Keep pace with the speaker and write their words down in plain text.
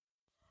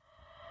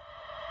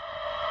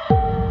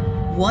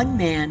One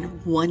man,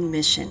 one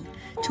mission,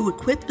 to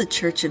equip the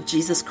Church of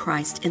Jesus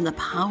Christ in the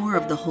power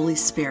of the Holy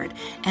Spirit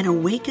and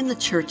awaken the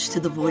church to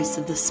the voice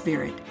of the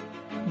Spirit.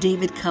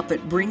 David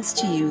Cuppett brings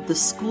to you the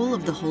School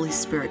of the Holy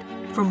Spirit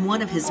from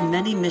one of his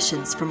many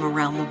missions from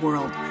around the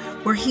world,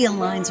 where he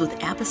aligns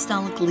with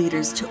apostolic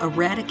leaders to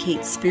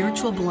eradicate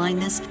spiritual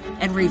blindness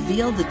and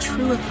reveal the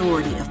true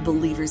authority of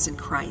believers in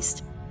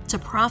Christ, to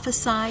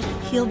prophesy,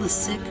 heal the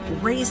sick,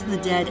 raise the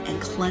dead,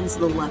 and cleanse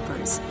the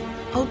lepers.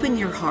 Open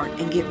your heart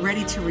and get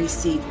ready to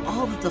receive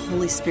all that the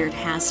Holy Spirit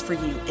has for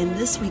you in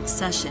this week's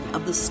session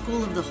of the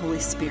School of the Holy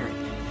Spirit.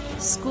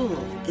 School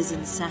is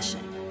in session.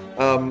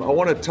 I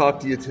want to talk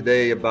to you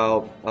today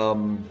about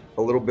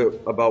a little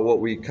bit about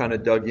what we kind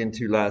of dug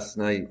into last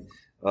night.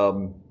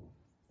 I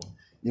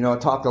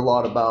talked a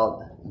lot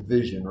about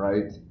vision,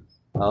 right?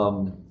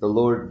 The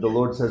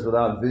Lord says,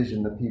 without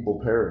vision, the people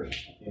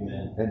perish.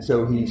 Amen. And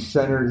so He's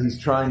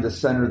trying to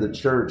center the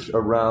church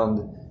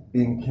around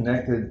being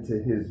connected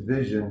to His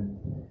vision.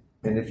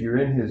 And if you're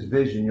in His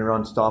vision, you're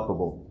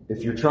unstoppable.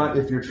 If you're trying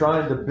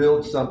to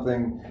build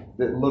something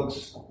that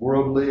looks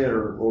worldly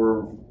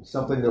or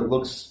something that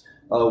looks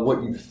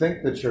what you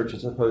think the church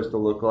is supposed to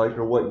look like,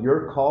 or what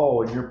your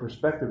call and your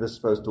perspective is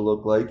supposed to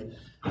look like,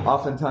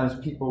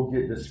 oftentimes people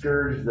get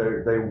discouraged.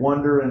 They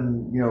wander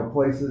in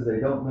places.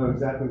 They don't know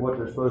exactly what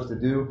they're supposed to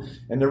do,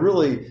 and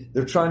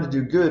they're trying to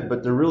do good,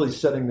 but they're really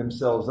setting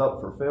themselves up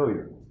for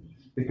failure.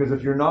 Because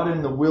if you're not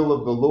in the will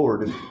of the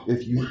Lord,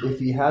 if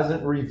He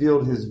hasn't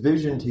revealed His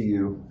vision to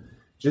you,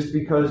 just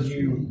because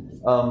you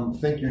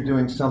think you're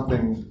doing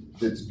something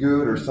that's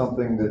good or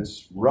something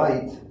that's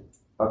right,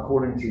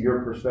 according to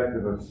your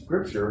perspective of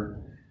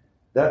Scripture,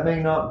 that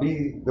may not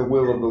be the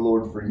will of the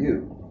Lord for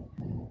you.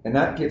 And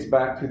that gets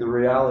back to the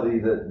reality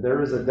that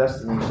there is a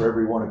destiny for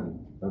every one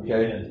of you.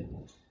 Okay? Yeah.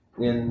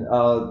 In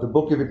the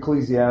book of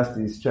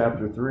Ecclesiastes,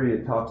 chapter 3,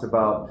 it talks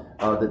about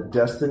that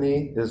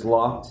destiny is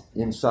locked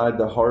inside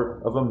the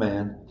heart of a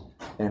man,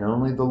 and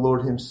only the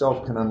Lord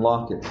Himself can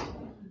unlock it.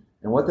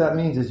 And what that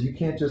means is you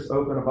can't just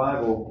open a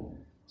Bible,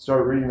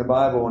 start reading the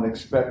Bible, and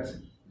expect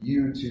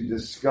you to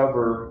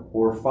discover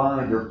or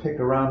find or pick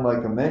around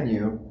like a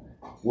menu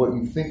what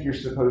you think you're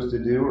supposed to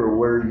do or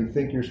where you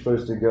think you're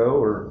supposed to go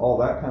or all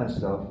that kind of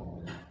stuff,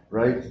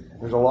 right?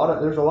 There's a lot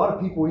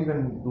of people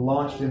even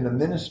launched in the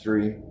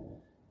ministry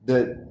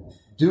that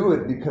do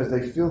it because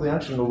they feel the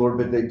unction of the Lord,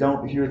 but they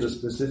don't hear the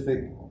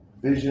specific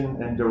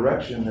vision and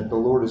direction that the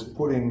Lord is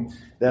putting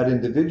that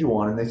individual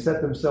on, and they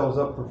set themselves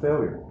up for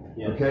failure.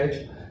 Yes.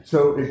 Okay?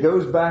 So it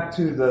goes back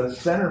to the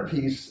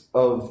centerpiece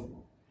of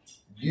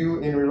you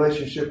in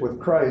relationship with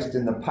Christ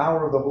in the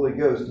power of the Holy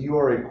Ghost. You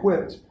are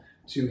equipped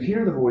to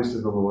hear the voice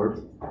of the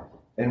Lord,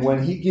 and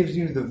when He gives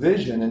you the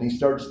vision and He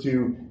starts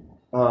to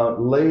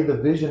lay the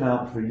vision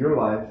out for your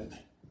life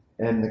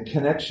and the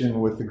connection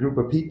with the group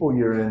of people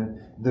you're in,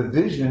 the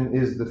vision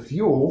is the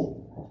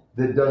fuel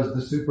that does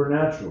the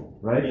supernatural,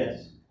 right?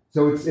 Yes.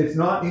 So it's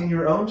not in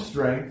your own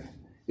strength,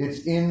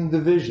 it's in the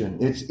vision.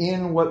 It's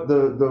in what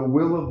the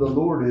will of the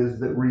Lord is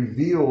that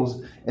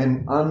reveals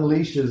and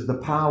unleashes the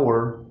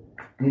power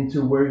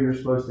into where you're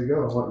supposed to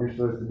go and what you're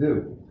supposed to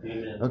do.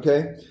 Amen.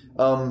 Okay?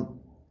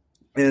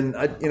 And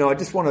I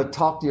just want to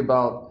talk to you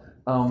about,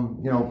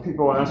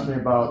 people ask me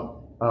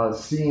about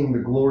seeing the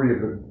glory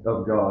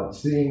of God,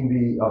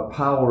 seeing the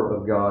power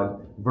of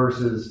God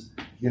versus,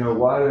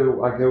 why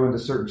do I go into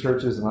certain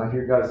churches and I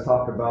hear guys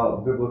talk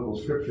about biblical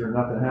scripture and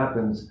nothing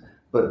happens,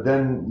 but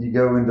then you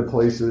go into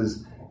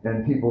places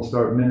and people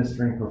start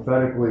ministering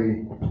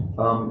prophetically,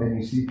 and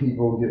you see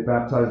people get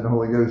baptized in the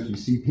Holy Ghost, you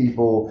see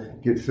people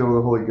get filled with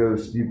the Holy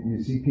Ghost,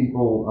 you see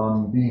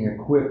people being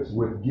equipped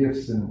with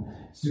gifts and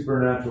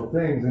supernatural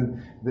things,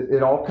 and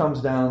it all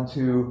comes down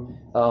to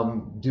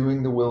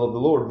doing the will of the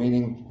Lord,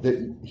 meaning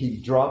that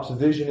He drops a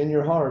vision in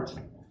your heart,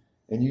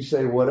 and you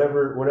say,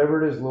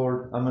 whatever it is,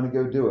 Lord, I'm going to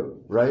go do it,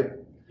 right?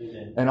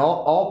 Amen. And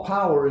all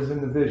power is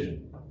in the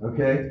vision,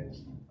 okay?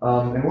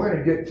 And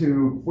we're going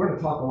to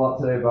talk a lot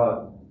today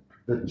about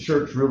the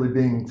church really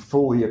being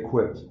fully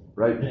equipped,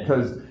 right? Amen.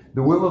 Because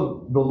the will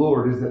of the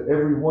Lord is that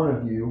every one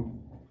of you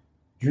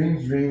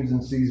dreams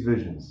and sees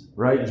visions,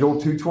 right? Yes. Joel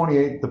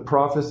 2:28, the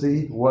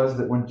prophecy was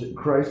that when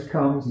Christ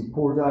comes, He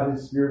pours out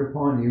His Spirit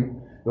upon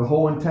you. The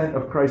whole intent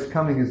of Christ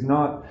coming is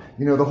not,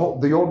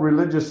 the old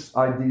religious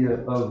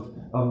idea of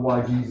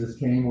why Jesus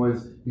came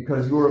was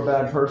because you were a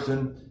bad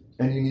person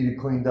and you needed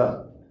cleaned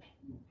up.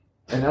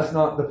 And that's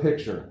not the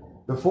picture.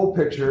 The full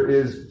picture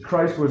is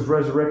Christ was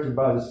resurrected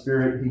by the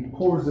Spirit. He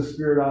pours the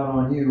Spirit out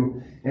on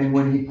you. And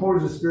when He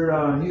pours the Spirit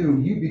out on you,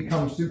 you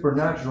become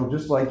supernatural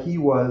just like He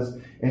was.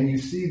 And you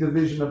see the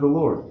vision of the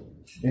Lord.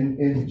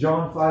 In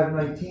John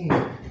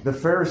 5:19, the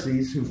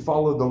Pharisees who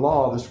followed the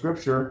law, the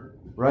Scripture,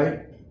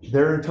 right?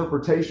 Their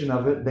interpretation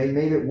of it, they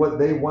made it what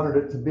they wanted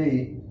it to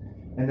be.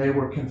 And they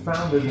were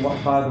confounded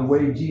by the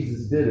way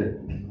Jesus did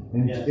it.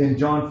 In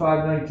John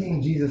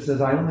 5:19, Jesus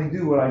says, I only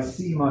do what I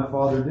see my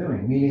Father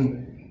doing.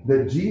 Meaning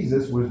that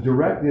Jesus was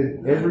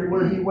directed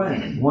everywhere He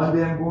went. One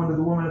day I'm going to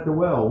the woman at the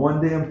well.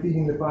 One day I'm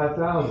feeding the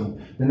 5,000.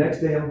 The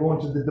next day I'm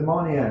going to the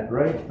demoniac,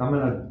 right? I'm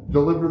going to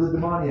deliver the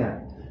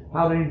demoniac.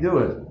 How did He do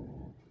it?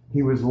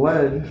 He was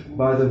led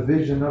by the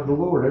vision of the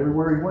Lord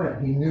everywhere he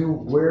went. He knew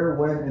where,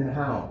 when, and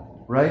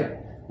how. Right?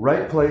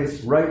 Right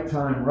place, right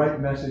time, right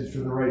message for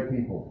the right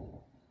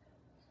people.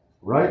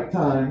 Right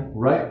time,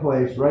 right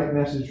place, right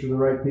message for the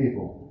right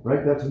people.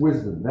 Right? That's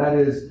wisdom. That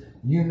is,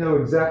 you know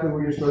exactly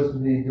where you're supposed to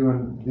be,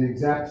 doing the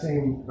exact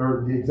same,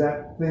 or the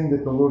exact thing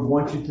that the Lord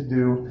wants you to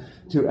do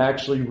to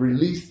actually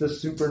release the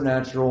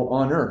supernatural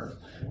on earth.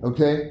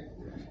 Okay?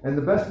 And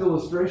the best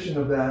illustration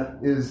of that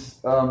is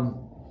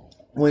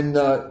when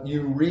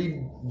you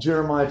read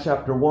Jeremiah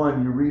chapter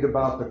 1, you read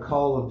about the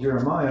call of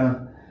Jeremiah.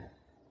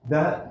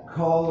 That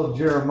call of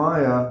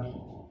Jeremiah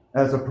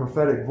as a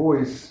prophetic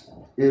voice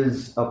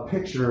is a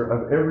picture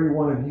of every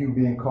one of you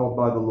being called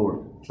by the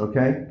Lord.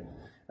 Okay?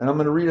 And I'm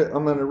going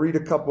to read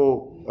a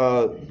couple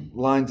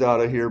lines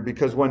out of here,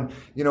 because when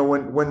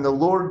the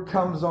Lord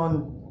comes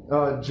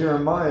on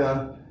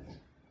Jeremiah,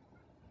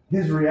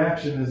 his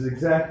reaction is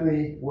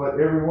exactly what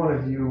every one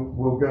of you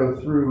will go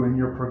through in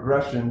your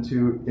progression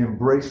to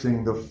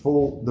embracing the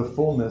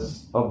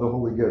fullness of the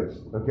Holy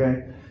Ghost.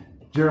 Okay?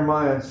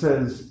 Jeremiah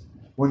says,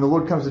 when the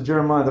Lord comes to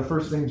Jeremiah, the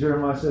first thing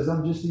Jeremiah says,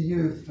 I'm just a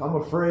youth. I'm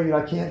afraid.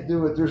 I can't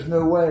do it. There's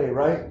no way,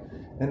 right?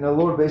 And the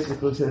Lord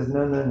basically says,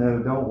 no,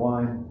 don't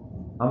whine.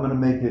 I'm going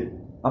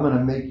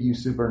to make you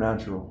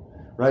supernatural.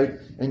 Right?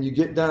 And you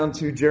get down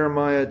to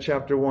Jeremiah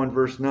chapter 1,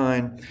 verse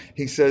 9.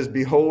 He says,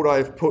 behold, I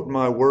have put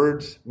my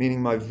words,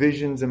 meaning my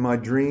visions and my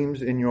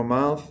dreams, in your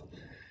mouth.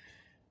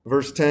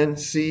 Verse 10,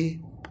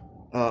 see,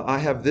 I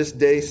have this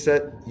day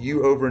set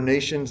you over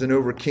nations and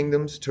over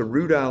kingdoms, to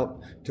root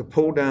out, to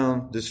pull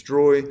down,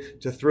 destroy,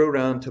 to throw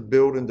down, to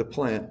build, and to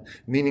plant.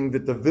 Meaning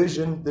that the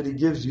vision that he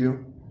gives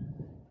you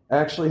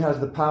actually has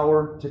the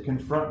power to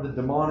confront the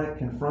demonic,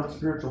 confront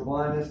spiritual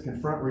blindness,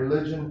 confront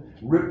religion,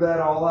 rip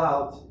that all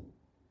out,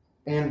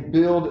 and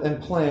build and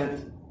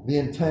plant the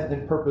intent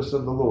and purpose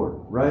of the Lord,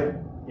 right?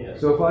 Yes.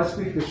 So if I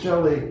speak to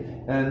Shelley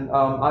and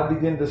I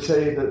begin to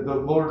say that the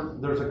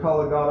Lord, there's a call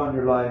of God on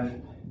your life,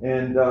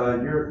 and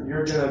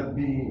you're going to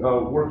be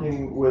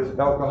working with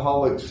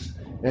alcoholics,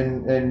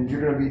 and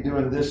you're going to be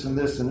doing this and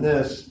this and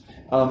this.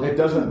 It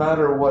doesn't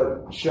matter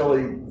what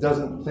Shelley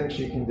doesn't think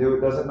she can do.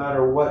 It doesn't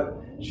matter what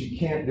she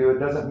can't do. It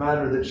doesn't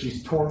matter that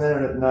she's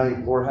tormented at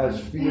night or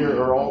has fear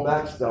or all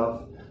that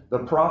stuff. The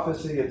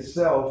prophecy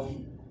itself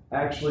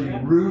actually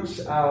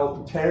roots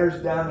out,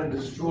 tears down, and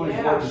destroys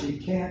what she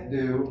can't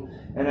do,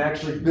 and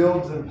actually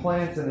builds and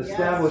plants and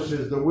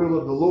establishes the will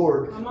of the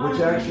Lord, which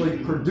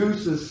actually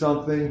produces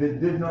something that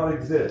did not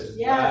exist.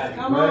 Yes,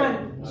 come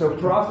on. So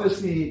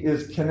prophecy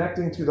is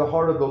connecting to the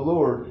heart of the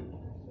Lord,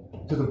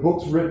 to the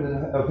books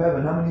written of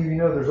heaven. How many of you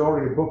know there's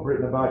already a book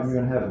written about you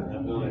in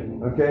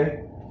heaven?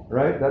 Okay?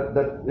 Right?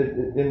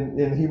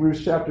 In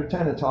Hebrews chapter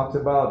 10, it talks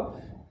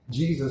about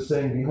Jesus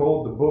saying,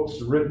 behold, the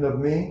books written of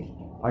me,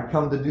 I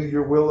come to do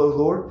your will, O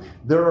Lord.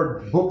 There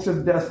are books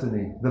of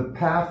destiny, the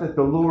path that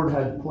the Lord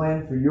had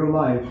planned for your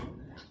life,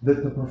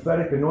 that the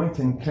prophetic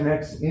anointing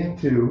connects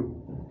into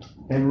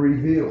and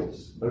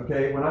reveals.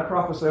 Okay? When I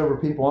prophesy over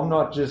people, I'm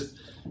not just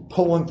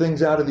pulling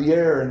things out of the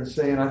air and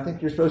saying, I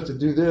think you're supposed to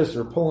do this,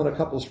 or pulling a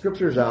couple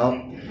scriptures out.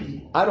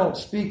 I don't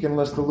speak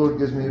unless the Lord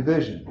gives me a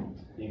vision.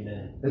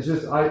 Amen. It's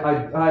just,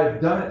 I've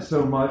done it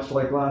so much,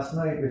 like last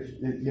night,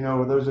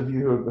 those of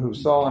you who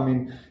saw,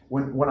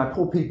 when I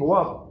pull people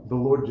up, the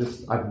Lord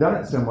I've done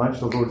it so much,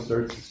 the Lord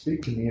starts to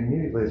speak to me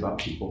immediately about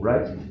people,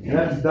 right?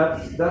 And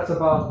that's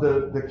about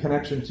the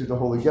connection to the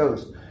Holy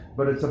Ghost.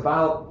 But it's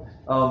about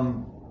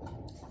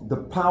the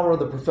power of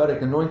the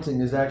prophetic anointing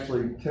is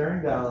actually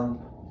tearing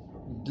down,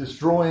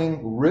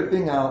 destroying,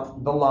 ripping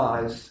out the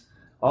lies,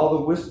 all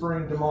the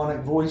whispering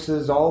demonic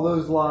voices, all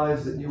those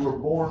lies that you were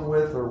born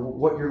with or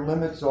what your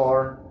limits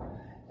are,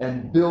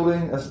 and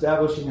building,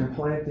 establishing, and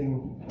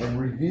planting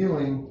and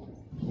revealing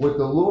what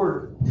the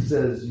Lord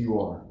says you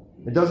are.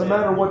 It doesn't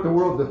matter what the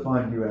world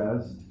defined you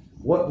as.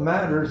 What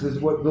matters is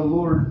what the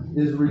Lord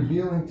is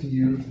revealing to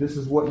you. This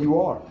is what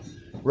you are,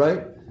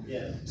 right?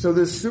 Yeah. So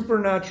this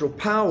supernatural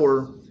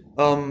power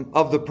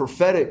of the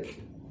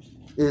prophetic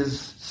is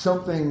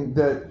something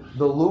that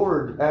the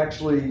Lord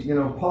actually,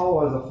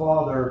 Paul as a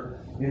father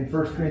in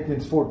 1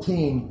 Corinthians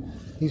 14,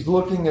 he's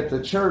looking at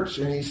the church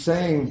and he's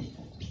saying,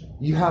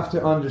 you have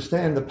to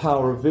understand the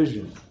power of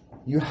vision.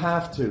 You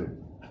have to.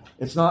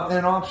 It's not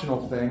an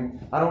optional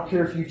thing. I don't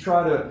care if you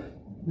try to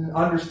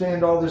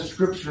understand all this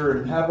scripture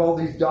and have all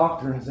these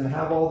doctrines and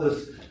have all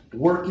this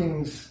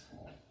workings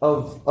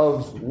of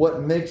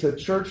what makes a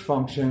church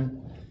function.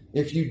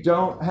 If you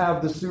don't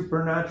have the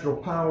supernatural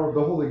power of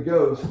the Holy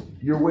Ghost,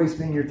 you're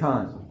wasting your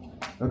time.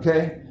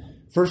 Okay?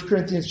 1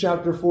 Corinthians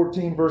chapter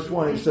 14, verse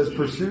 1, it says,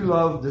 pursue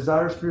love,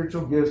 desire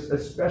spiritual gifts,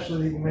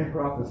 especially that you may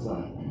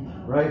prophesy.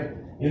 Right?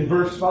 In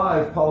verse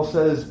 5, Paul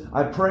says,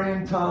 I pray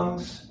in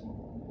tongues.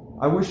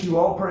 I wish you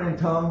all pray in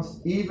tongues,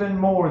 even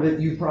more that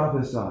you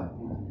prophesy.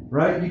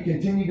 Right? You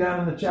continue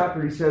down in the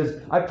chapter, he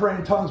says, I pray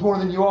in tongues more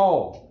than you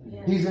all.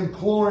 Yeah. He's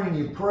imploring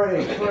you,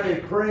 pray in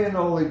the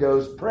Holy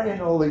Ghost, pray in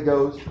the Holy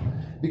Ghost,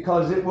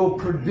 because it will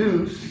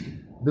produce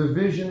the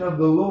vision of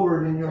the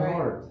Lord in your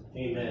heart.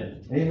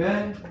 Amen.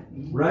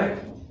 Amen? Right?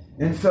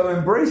 And so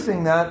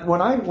embracing that,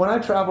 when I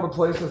travel to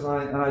places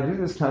and I do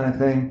this kind of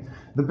thing,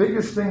 the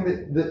biggest thing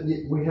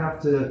that we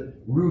have to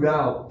root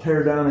out,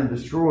 tear down, and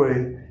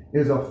destroy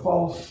is a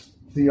false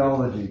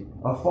theology,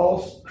 a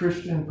false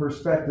Christian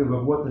perspective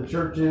of what the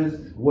church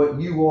is,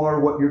 what you are,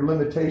 what your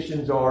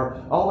limitations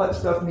are. All that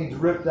stuff needs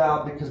ripped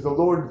out, because the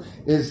Lord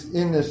is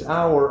in this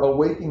hour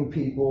awakening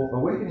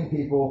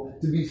people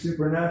to be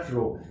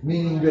supernatural,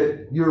 meaning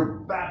that you're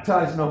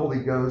baptized in the Holy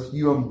Ghost,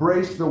 you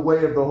embrace the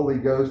way of the Holy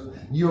Ghost,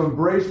 you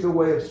embrace the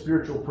way of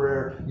spiritual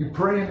prayer, you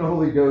pray in the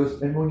Holy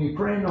Ghost, and when you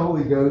pray in the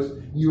Holy Ghost,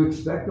 you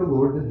expect the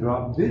Lord to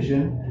drop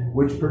vision,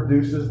 which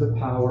produces the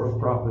power of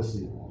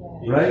prophecy.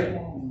 Right?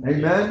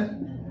 Amen?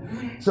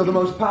 So the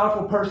most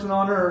powerful person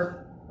on earth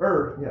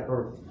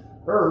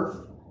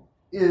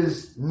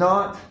is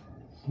not,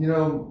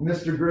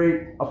 Mr.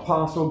 Great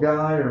Apostle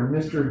guy or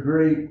Mr.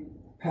 Great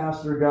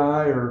Pastor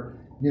guy, or,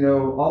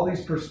 all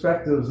these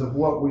perspectives of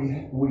what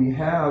we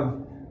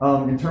have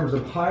in terms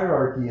of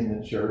hierarchy in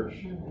the church.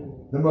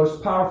 The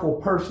most powerful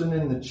person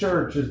in the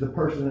church is the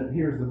person that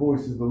hears the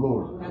voice of the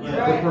Lord.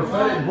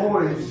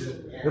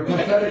 The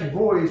prophetic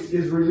voice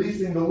is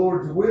releasing the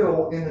Lord's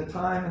will in the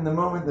time, in the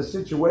moment, the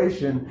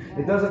situation.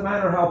 It doesn't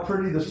matter how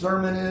pretty the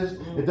sermon is.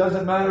 It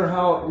doesn't matter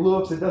how it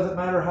looks. It doesn't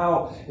matter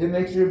how it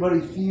makes everybody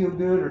feel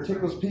good or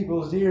tickles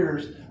people's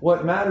ears.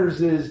 What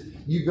matters is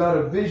you got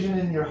a vision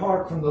in your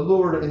heart from the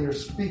Lord and you're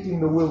speaking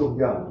the will of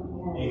God.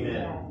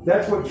 Amen.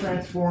 That's what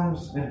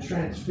transforms and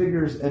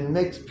transfigures and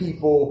makes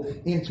people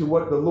into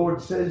what the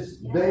Lord says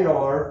they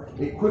are,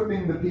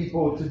 equipping the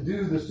people to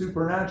do the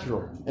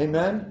supernatural.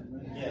 Amen?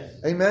 Yes.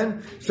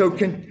 Amen. So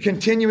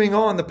continuing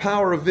on, the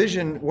power of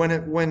vision,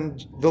 when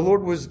the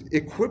Lord was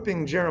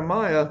equipping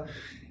Jeremiah,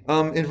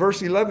 in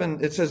verse 11,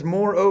 it says,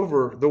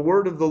 "Moreover, the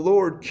word of the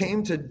Lord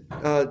came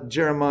to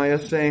Jeremiah,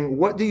 saying,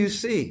 'What do you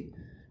see?'"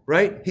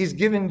 Right? He's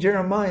giving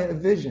Jeremiah a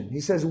vision.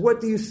 He says,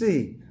 "What do you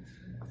see?"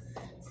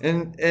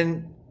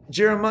 And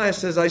Jeremiah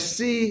says, "I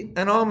see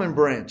an almond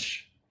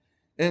branch."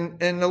 And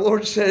the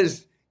Lord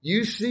says,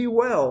 "You see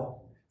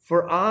well,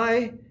 for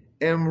I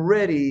am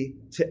ready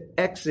to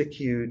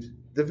execute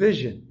the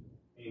vision."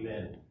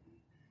 Amen.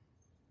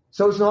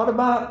 So it's not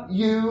about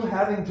you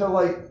having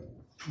to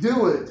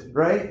do it,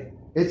 right?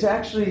 It's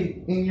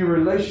actually in your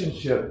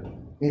relationship,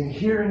 in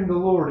hearing the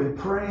Lord and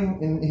praying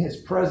in His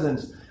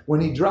presence. When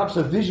He drops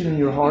a vision in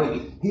your heart,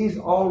 He's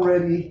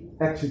already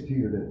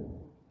executed it.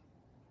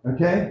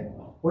 Okay?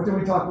 What did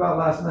we talk about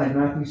last night?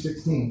 Matthew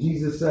 16.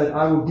 Jesus said,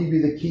 "I will give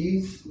you the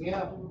keys,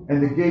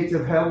 and the gates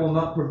of hell will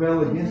not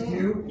prevail against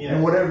you. Yes.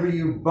 And whatever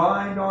you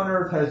bind on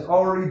earth has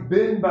already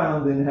been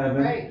bound in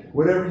heaven. Right.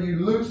 Whatever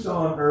you loose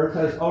on earth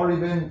has already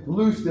been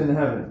loosed in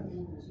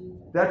heaven."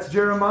 That's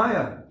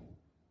Jeremiah.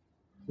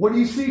 What do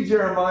you see,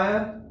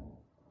 Jeremiah?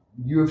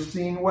 "You have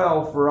seen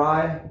well, for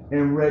I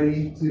am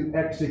ready to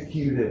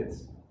execute it."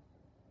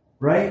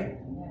 Right?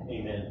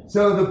 Amen.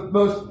 So the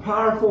most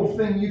powerful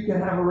thing you can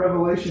have a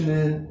revelation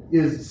in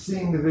is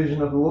seeing the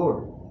vision of the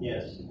Lord.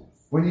 Yes.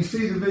 When you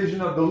see the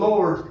vision of the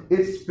Lord,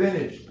 it's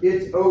finished.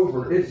 It's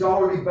over. It's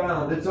already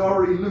bound. It's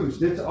already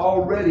loosed. It's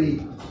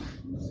already...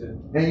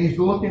 And He's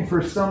looking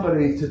for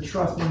somebody to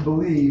trust and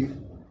believe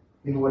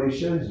in what He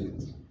shows you.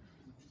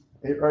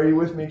 Are you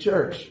with me,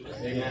 church?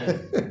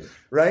 Amen.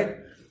 Right?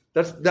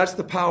 That's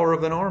the power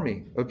of an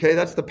army. Okay?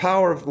 That's the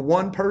power of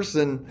one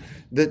person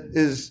that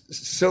is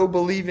so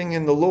believing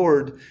in the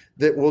Lord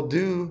that will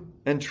do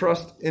and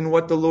trust in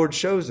what the Lord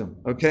shows them.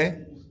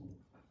 Okay?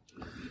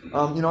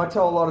 I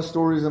tell a lot of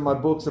stories in my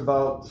books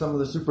about some of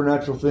the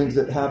supernatural things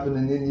that happen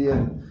in India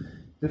and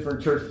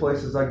different church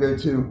places I go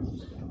to.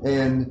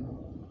 And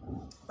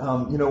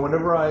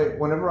whenever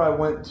I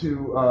went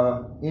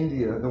to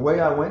India, the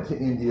way I went to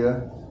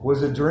India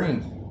was a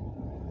dream.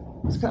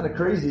 It's kind of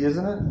crazy,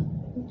 isn't it?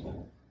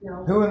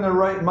 No. Who in their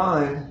right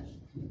mind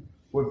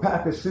would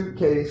pack a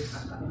suitcase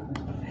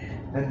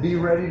and be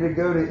ready to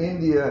go to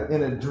India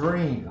in a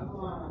dream?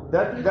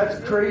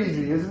 That's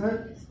crazy, isn't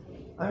it?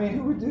 I mean,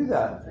 who would do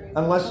that?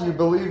 Unless you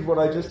believe what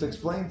I just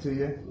explained to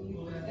you.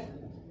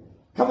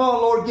 Come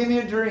on, Lord, give me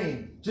a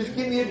dream. Just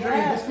give me a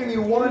dream. Just give me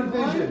one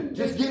vision.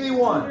 Just give me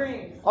one.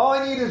 All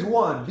I need is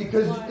one.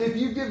 Because if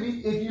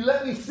you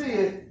let me see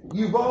it,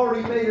 you've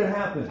already made it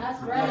happen.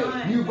 That's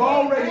right. You've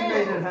already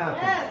made it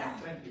happen.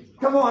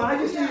 Come on, I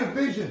just need a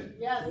vision.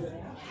 Yes.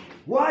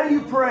 Why do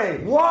you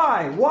pray?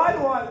 Why? Why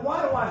do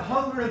I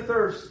hunger and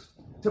thirst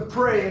to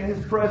pray in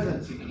His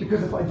presence?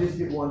 Because if I just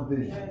get one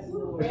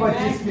vision, if I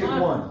just get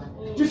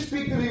one, just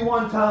speak to me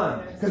one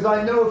time. Because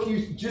I know if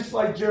you, just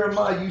like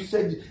Jeremiah, you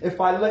said,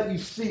 if I let you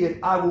see it,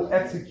 I will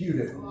execute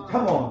it.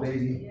 Come on,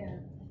 baby.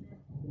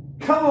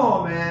 Come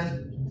on,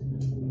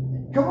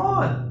 man. Come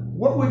on.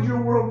 What would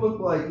your world look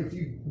like if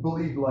you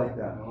believed like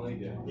that?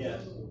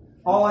 Yes.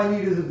 All I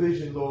need is a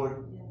vision,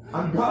 Lord.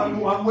 I'm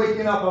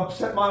waking up. I'm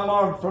setting my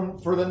alarm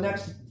for the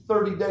next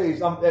 30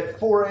 days. I'm at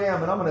 4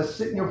 a.m. and I'm going to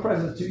sit in your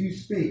presence till you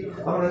speak.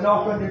 I'm going to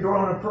knock on your door.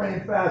 I'm going to pray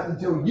and fast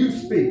until you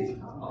speak.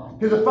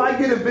 Because if I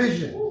get a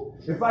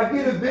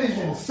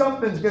vision,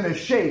 something's going to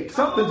shake.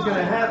 Something's going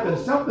to happen.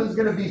 Something's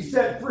going to be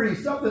set free.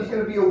 Something's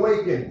going to be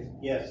awakened.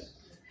 Yes.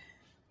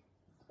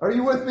 Are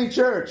you with me,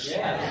 church?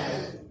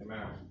 Yes.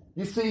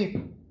 You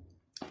see,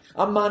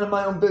 I'm minding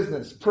my own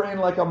business, praying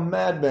like a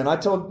madman. I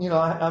told,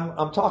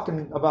 I'm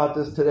talking about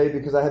this today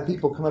because I had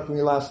people come up to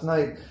me last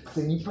night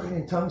saying, "You praying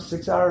in tongues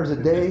 6 hours a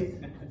day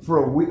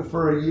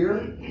for a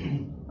year?"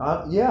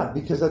 Yeah,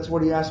 because that's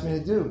what he asked me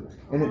to do.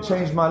 And it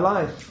changed my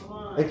life.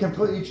 It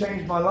completely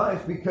changed my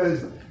life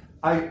because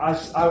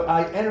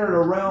I entered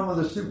a realm of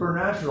the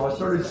supernatural. I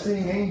started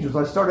seeing angels.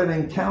 I started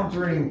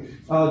encountering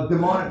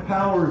demonic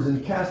powers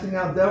and casting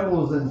out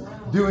devils and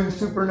doing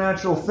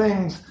supernatural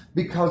things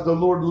because the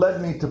Lord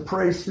led me to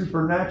pray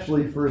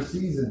supernaturally for a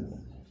season.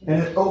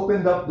 And it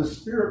opened up the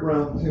spirit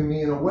realm to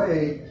me in a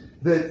way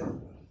that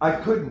I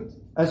couldn't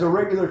as a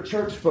regular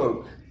church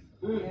folk.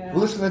 Yeah.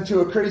 Listening to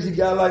a crazy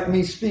guy like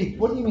me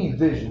speak. What do you mean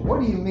vision? What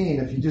do you mean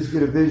if you just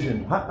get a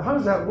vision? How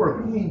does that work?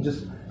 What do you mean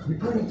just you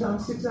pray in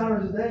tongues 6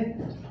 hours a day?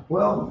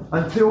 Well,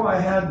 until I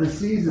had the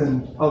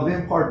season of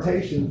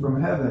impartation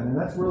from heaven, and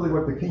that's really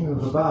what the kingdom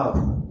is about.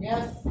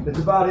 Yes. It's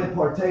about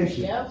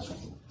impartation. Yep.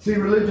 See,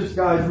 religious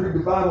guys read the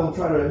Bible and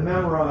try to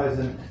memorize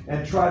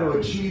and try to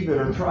achieve it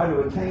or try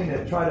to attain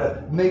it, try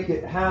to make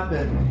it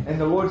happen.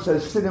 And the Lord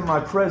says, sit in my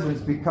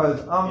presence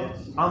because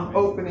I'm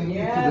opening you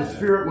to the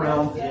spirit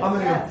realm. I'm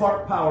going to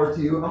impart power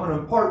to you. I'm going to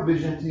impart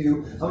vision to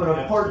you. I'm going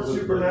to impart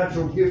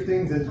supernatural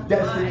giftings and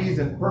destinies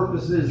and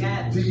purposes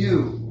to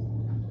you.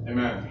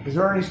 Amen. Is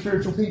there any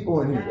spiritual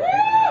people in here?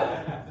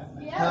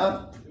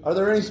 Huh? Are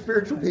there any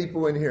spiritual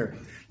people in here?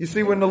 You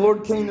see, when the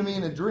Lord came to me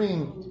in a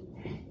dream,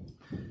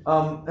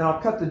 and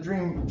I'll cut the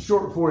dream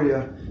short for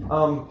you.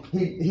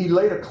 He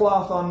laid a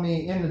cloth on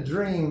me in the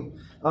dream,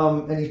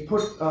 and he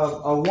put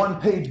a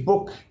one-page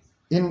book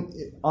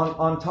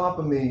on top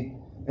of me,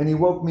 and he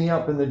woke me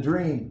up in the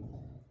dream.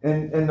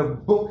 And the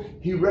book,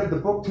 he read the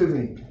book to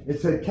me.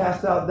 It said,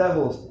 cast out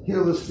devils,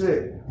 heal the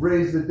sick,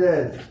 raise the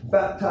dead,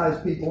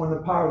 baptize people in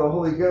the power of the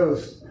Holy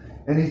Ghost.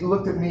 And he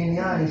looked at me in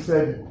the eye and he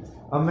said,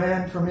 a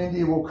man from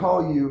India will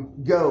call you,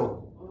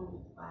 go.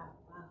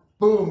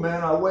 Boom,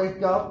 man, I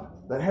wake up.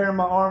 The hair in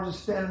my arms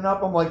is standing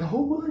up. I'm like,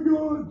 oh my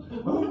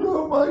God.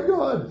 Oh my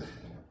God.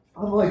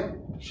 I'm like,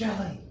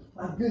 Shelley,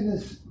 my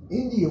goodness,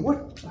 India.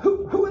 What?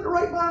 Who in the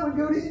right mind would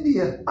go to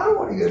India? I don't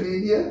want to go to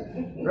India.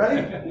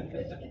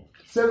 Right?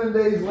 7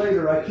 days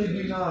later, I kid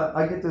you not,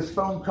 I get this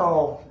phone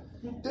call.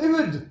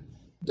 David,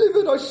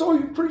 I saw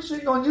you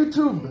preaching on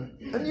YouTube,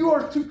 and you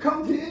are to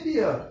come to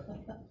India.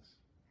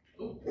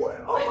 What?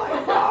 Oh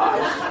my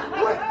gosh.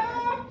 What?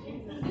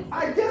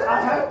 I get it.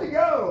 I have to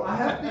go.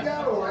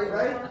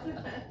 Right?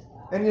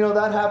 And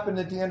that happened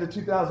at the end of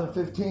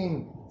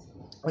 2015.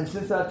 And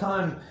since that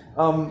time,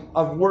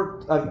 I've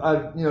worked,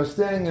 I've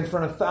standing in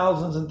front of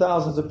thousands and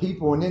thousands of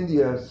people in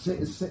India.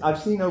 I've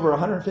seen over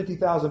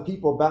 150,000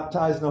 people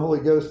baptized in the Holy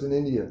Ghost in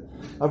India.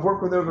 I've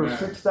worked with over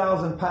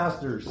 6,000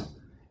 pastors.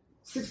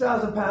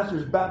 6,000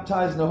 pastors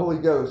baptized in the Holy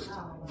Ghost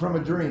from a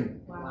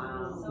dream.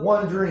 Wow.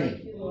 One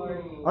dream.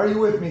 Are you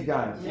with me,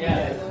 guys?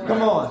 Yes.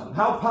 Come on.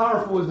 How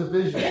powerful is a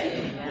vision?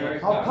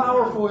 How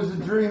powerful is a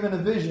dream and a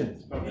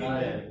vision?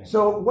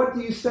 So what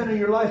do you center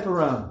your life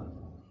around?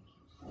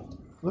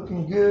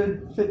 Looking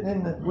good, fitting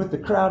in with the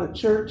crowd at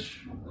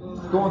church,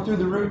 going through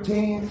the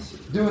routines,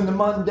 doing the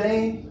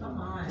mundane,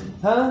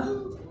 huh?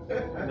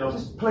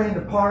 Just playing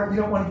the part. You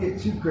don't want to get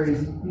too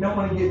crazy. You don't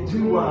want to get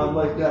too wild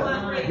like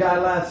that guy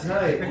last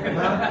night.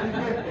 Huh?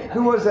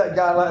 Who was that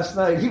guy last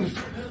night?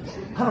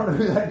 I don't know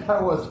who that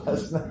guy was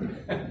last night,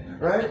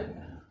 right?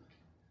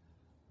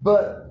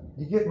 But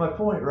you get my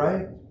point,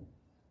 right?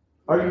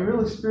 Are you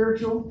really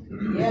spiritual?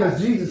 Yes.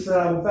 Because Jesus said,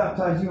 I will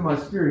baptize you in my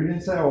spirit. He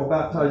didn't say, I will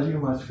baptize you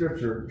in my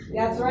scripture.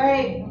 That's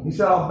right. He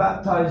said, I'll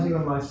baptize you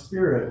in my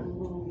spirit.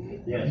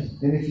 Yes.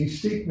 And if you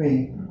seek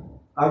me,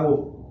 I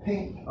will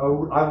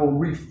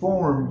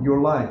reform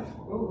your life.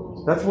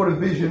 That's what a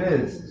vision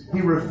is.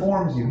 He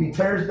reforms you. He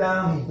tears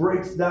down, he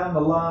breaks down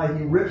the lie,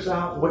 he rips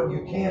out what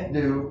you can't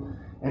do,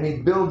 and he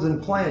builds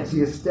and plants.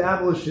 He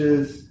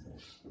establishes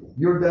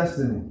your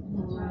destiny.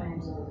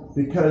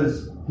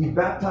 Because he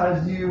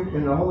baptized you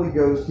in the Holy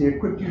Ghost, he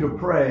equipped you to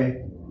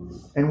pray,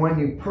 and when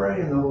you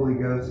pray in the Holy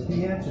Ghost,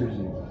 he answers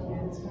you.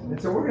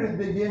 And so we're going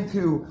to dig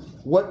into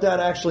what that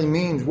actually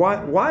means.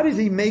 Why does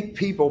he make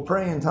people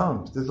pray in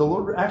tongues? Does the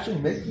Lord actually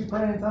make you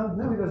pray in tongues?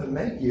 No, he doesn't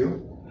make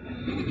you.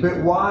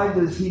 But why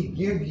does he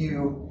give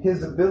you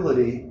his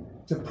ability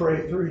to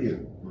pray through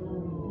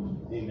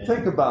you? Amen.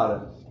 Think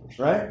about it,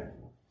 right?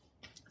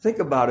 Think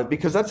about it,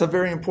 because that's a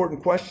very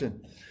important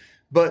question.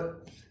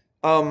 But,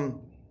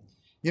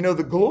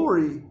 the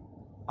glory,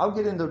 I'll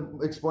get into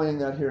explaining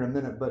that here in a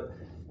minute, but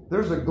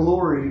there's a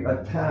glory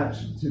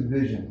attached to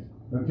vision,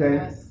 okay?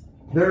 Yes.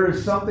 There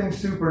is something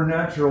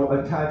supernatural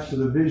attached to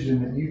the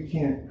vision that you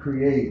can't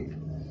create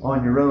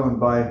on your own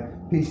by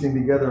piecing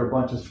together a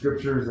bunch of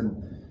scriptures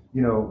and,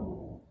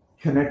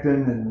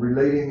 connecting and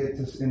relating it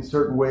in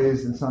certain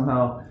ways, and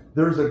somehow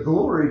there's a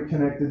glory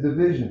connected to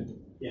vision,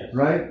 yes.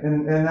 Right?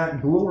 And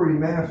that glory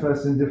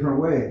manifests in different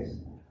ways,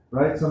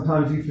 right?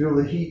 Sometimes you feel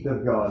the heat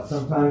of God.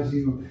 Sometimes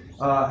you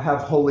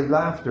have holy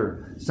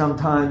laughter.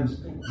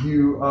 Sometimes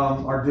you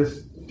are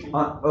just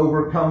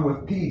overcome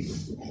with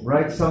peace,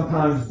 right?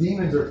 Sometimes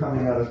demons are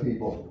coming out of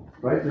people,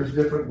 right? There's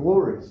different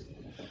glories.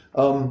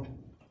 On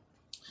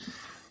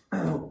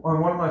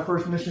one of my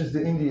first missions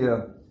to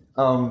India,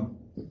 I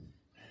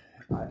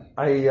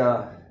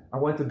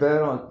went to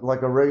bed on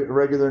like a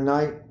regular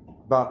night,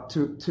 about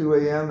 2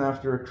 a.m.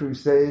 after a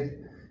crusade.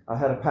 I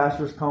had a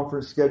pastor's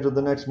conference scheduled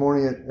the next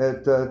morning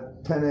at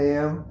 10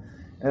 a.m.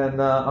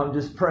 And I'm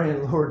just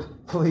praying, Lord,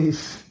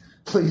 please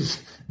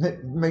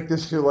make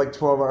this feel like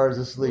 12 hours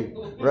of sleep,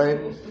 right?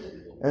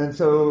 And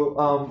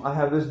so I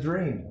have this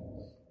dream.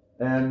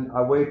 And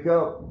I wake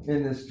up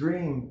in this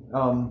dream,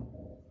 and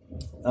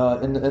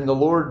the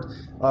Lord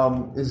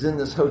is in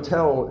this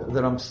hotel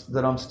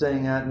that I'm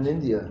staying at in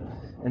India.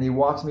 And He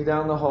walks me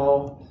down the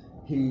hall.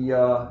 He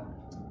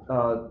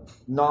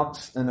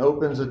knocks and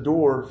opens a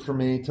door for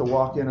me to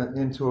walk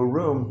into a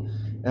room.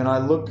 And I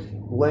look,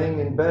 laying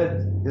in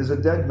bed is a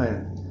dead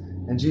man.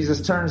 And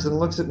Jesus turns and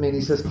looks at me and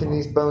He says, "Can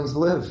these bones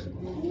live?"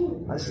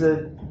 I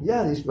said,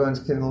 "Yeah, these bones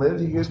can live."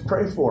 He goes,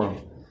 "Pray for them."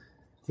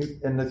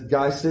 And the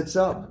guy sits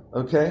up,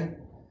 okay?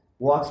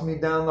 Walks me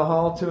down the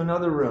hall to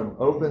another room,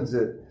 opens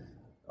it.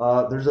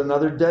 There's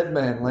another dead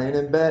man laying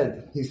in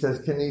bed. He says,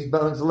 "Can these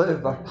bones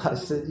live?" I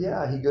said,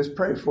 "Yeah." He goes,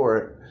 "Pray for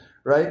it,"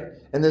 right?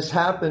 And this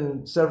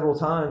happened several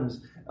times.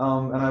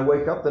 And I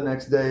wake up the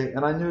next day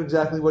and I knew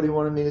exactly what He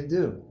wanted me to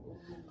do.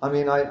 I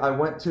mean, I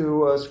went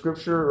to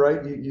scripture,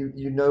 right?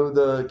 You know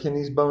the "Can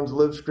these bones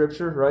live"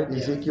 scripture, right? Yeah.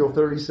 Ezekiel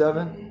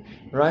 37,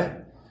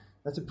 right?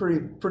 That's a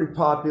pretty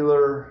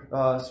popular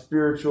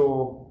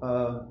spiritual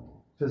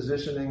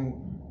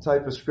positioning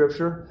type of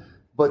scripture.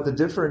 But the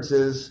difference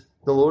is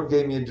the Lord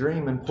gave me a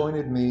dream and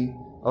pointed me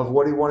of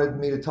what He wanted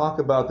me to talk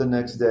about the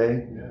next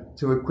day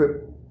to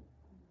equip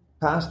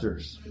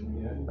pastors.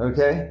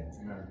 Okay?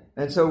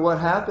 And so what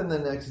happened the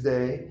next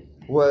day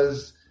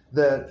was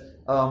that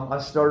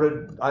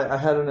I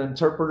had an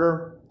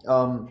interpreter,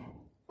 and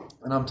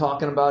I'm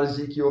talking about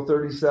Ezekiel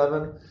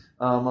 37.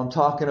 I'm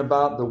talking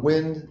about the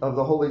wind of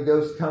the Holy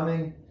Ghost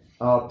coming,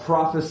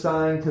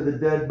 prophesying to the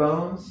dead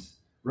bones,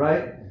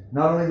 right?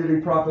 Not only did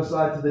He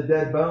prophesy to the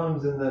dead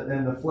bones and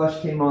the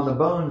flesh came on the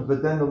bones,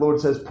 but then the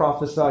Lord says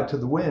prophesy to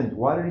the wind.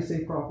 Why did He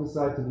say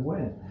prophesy to the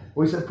wind?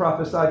 Well, He said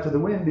prophesy to the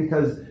wind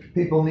because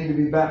people need to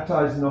be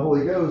baptized in the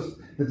Holy Ghost,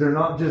 that they're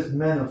not just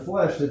men of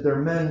flesh, that they're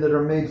men that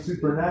are made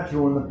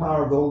supernatural in the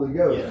power of the Holy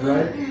Ghost,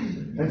 right?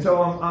 And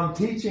so I'm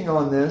teaching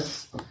on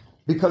this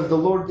because the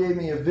Lord gave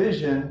me a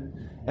vision,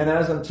 and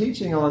as I'm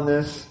teaching on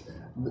this,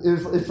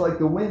 it's like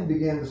the wind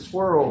began to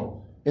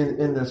swirl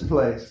in this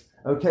place.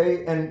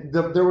 Okay, and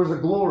there was a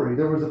glory,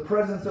 there was a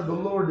presence of the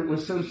Lord that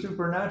was so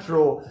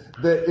supernatural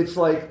that it's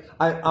like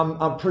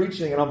I'm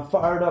preaching and I'm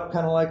fired up,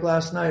 kind of like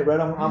last night, right?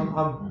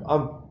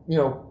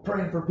 I'm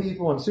praying for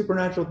people and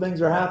supernatural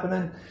things are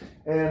happening,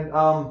 and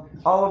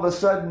all of a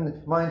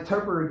sudden my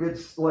interpreter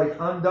gets like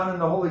undone in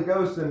the Holy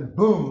Ghost, and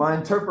boom, my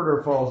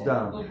interpreter falls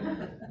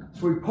down.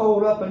 So we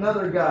pulled up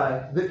another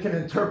guy that can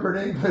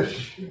interpret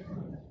English,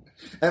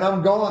 and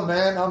I'm going,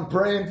 man, I'm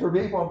praying for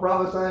people, I'm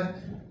prophesying.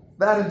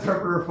 That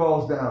interpreter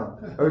falls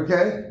down,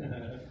 okay?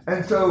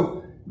 And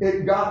so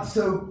it got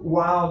so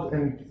wild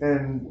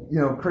and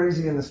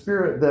crazy in the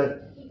spirit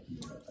that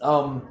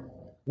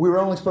we were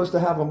only supposed to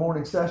have a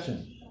morning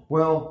session.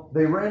 Well,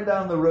 they ran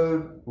down the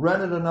road,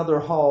 rented another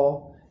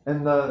hall,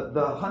 and the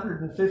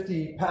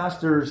 150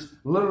 pastors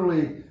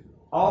literally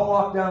all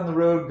walked down the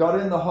road, got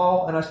in the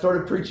hall, and I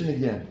started preaching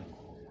again.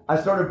 I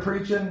started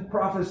preaching,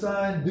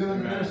 prophesying,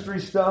 doing ministry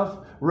stuff,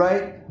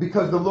 right?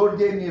 Because the Lord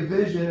gave me a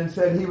vision and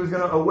said He was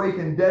going to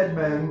awaken dead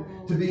men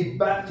to be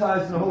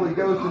baptized in the Holy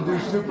Ghost and do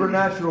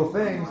supernatural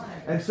things.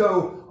 And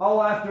so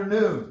all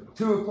afternoon,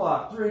 2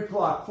 o'clock, 3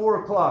 o'clock,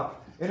 4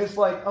 o'clock, and it's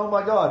like, oh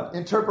my God,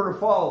 interpreter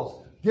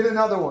falls, get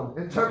another one.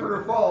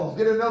 Interpreter falls,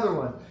 get another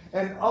one.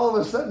 And all of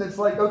a sudden it's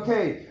like,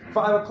 okay,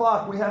 5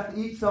 o'clock, we have to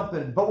eat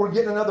something, but we're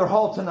getting another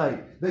hall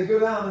tonight. They go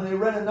down and they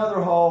rent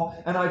another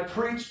hall, and I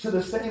preach to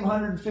the same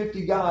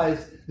 150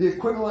 guys, the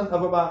equivalent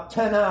of about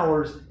 10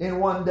 hours in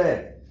one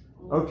day.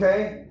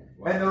 Okay?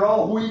 And they're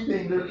all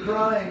weeping, they're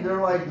crying,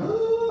 they're like,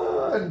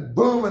 ah, and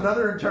boom,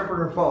 another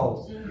interpreter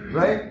falls.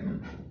 Right?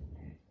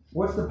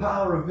 What's the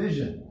power of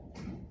vision?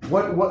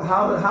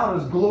 How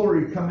does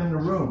glory come in the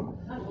room?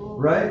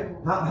 Right?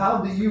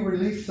 How do you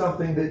release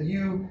something that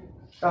you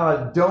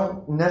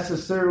don't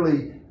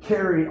necessarily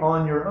carry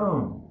on your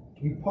own?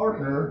 You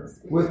partner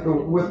with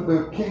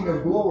the King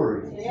of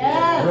Glory.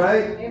 Yes.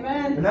 Right?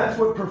 Amen. And that's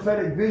what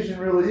prophetic vision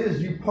really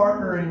is. You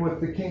partnering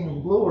with the King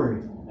of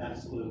Glory.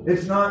 Absolutely.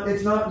 It's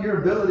not your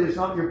ability, it's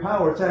not your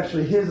power, it's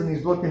actually His, and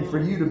He's looking for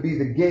you to be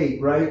the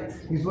gate, right?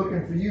 He's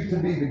looking for you to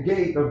be the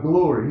gate of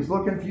glory. He's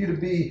looking for you to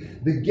be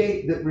the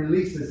gate that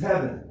releases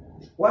heaven.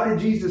 Why did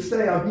Jesus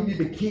say, I'll give you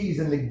the keys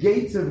and the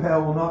gates of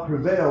hell will not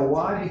prevail?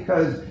 Why?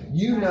 Because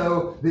you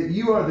know that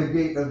you are the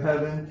gate of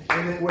heaven,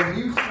 and that when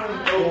you swing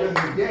open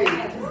the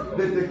gate,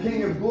 that the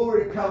King of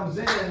Glory comes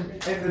in,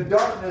 and the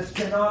darkness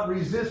cannot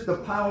resist the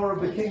power of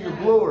the King of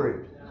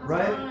Glory.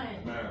 Right?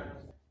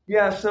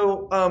 Yeah,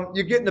 so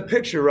you're getting the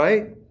picture,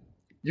 right?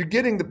 You're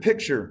getting the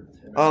picture.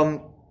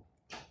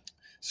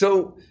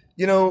 So,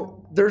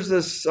 there's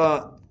this,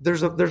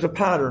 there's a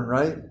pattern,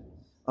 right?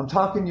 I'm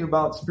talking to you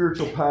about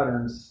spiritual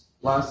patterns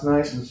last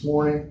night and this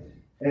morning,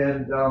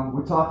 and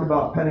we talked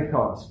about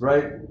Pentecost,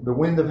 right? The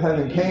wind of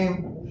heaven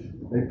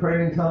came, they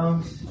prayed in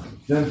tongues,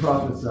 then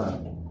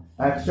prophesied.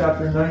 Acts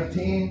chapter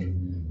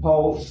 19,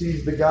 Paul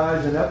sees the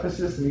guys in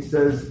Ephesus, and he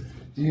says,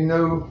 do you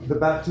know the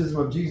baptism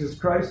of Jesus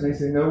Christ? And they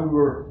say, no, we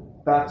were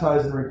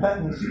baptized in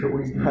repentance, but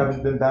we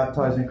haven't been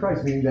baptized in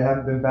Christ, meaning they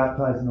haven't been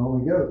baptized in the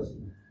Holy Ghost,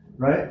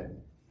 right?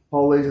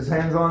 Paul lays his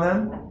hands on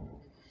them.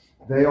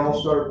 They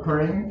all start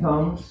praying in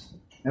tongues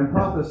and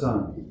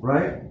prophesying,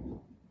 right?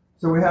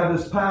 So we have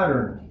this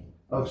pattern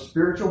of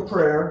spiritual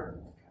prayer,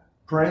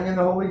 praying in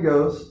the Holy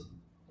Ghost,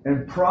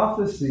 and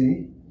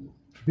prophecy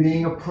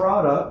being a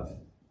product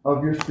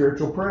of your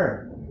spiritual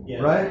prayer,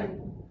 right?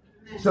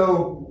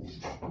 So,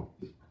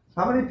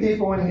 how many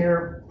people in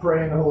here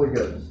pray in the Holy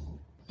Ghost?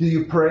 Do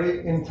you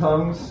pray in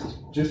tongues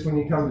just when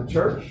you come to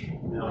church?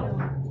 No.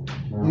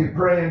 Do you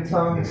pray in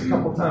tongues a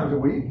couple times a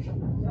week?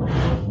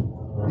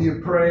 Do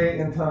you pray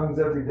in tongues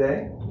every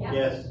day?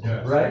 Yes.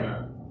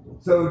 Right?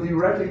 So do you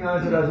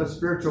recognize it as a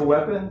spiritual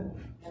weapon?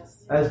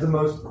 As the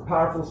most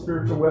powerful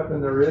spiritual weapon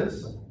there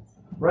is?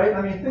 Right?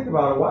 I mean, think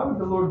about it. Why would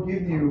the Lord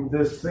give you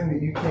this thing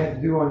that you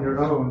can't do on your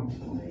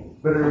own,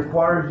 but it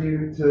requires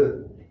you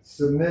to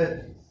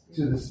submit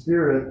to the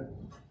Spirit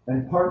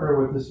and partner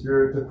with the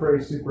Spirit to pray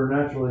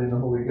supernaturally in the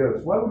Holy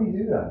Ghost? Why would He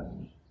do that?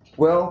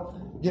 Well,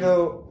 He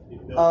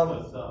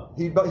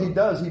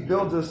does. He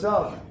builds us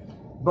up.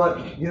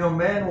 But,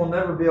 man will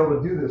never be able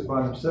to do this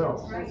by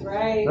himself.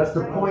 Right. That's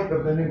the point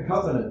of the new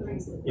covenant,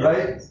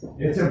 right?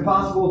 It's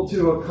impossible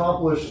to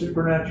accomplish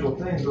supernatural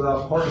things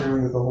without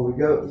partnering with the Holy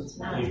Ghost,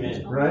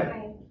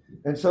 right?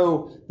 And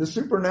so the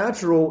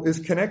supernatural is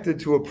connected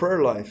to a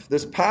prayer life.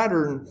 This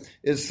pattern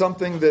is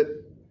something that,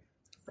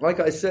 like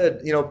I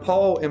said,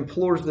 Paul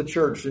implores the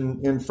church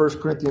in 1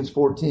 Corinthians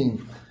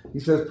 14. He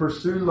says,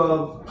 pursue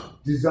love,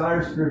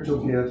 desire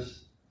spiritual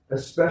gifts,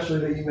 especially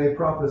that you may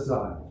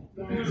prophesy.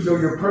 So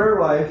your prayer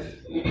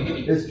life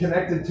is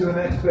connected to an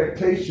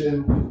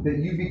expectation that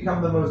you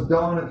become the most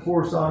dominant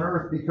force on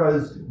earth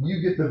because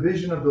you get the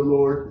vision of the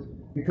Lord,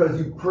 because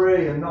you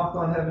pray and knock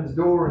on heaven's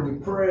door and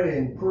you pray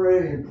and pray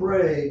and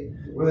pray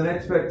with an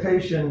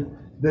expectation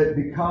that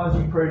because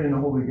you prayed in the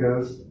Holy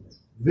Ghost,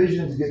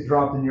 visions get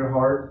dropped in your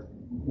heart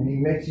and He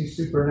makes you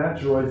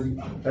supernatural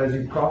as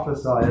you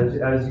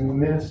prophesy, as you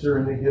minister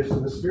in the gifts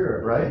of the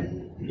Spirit, right?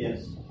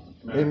 Yes.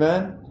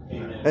 Amen?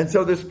 And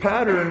so this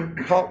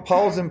pattern,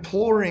 Paul's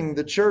imploring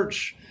the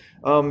church.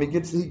 He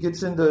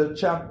gets into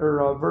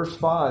verse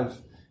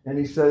 5, and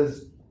he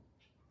says,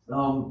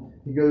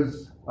 he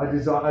goes,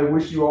 I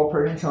wish you all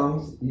pray in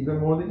tongues, even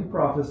more than you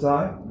prophesy,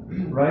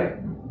 right?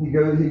 He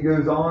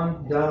goes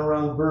on down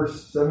around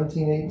verse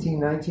 17, 18,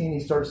 19. He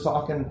starts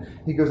talking.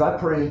 He goes, I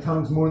pray in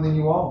tongues more than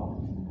you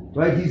all,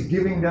 right? He's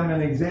giving them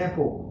an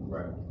example.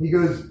 Right. He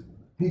goes,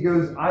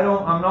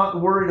 I'm not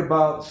worried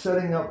about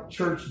setting up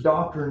church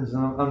doctrines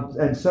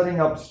and setting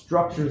up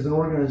structures and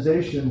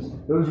organizations.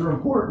 Those are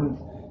important.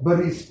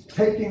 But he's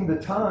taking the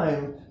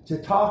time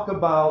to talk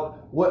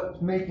about what's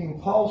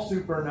making Paul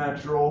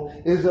supernatural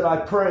is that I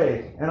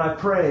pray and I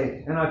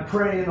pray and I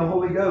pray in the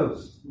Holy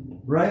Ghost.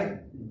 Right?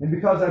 And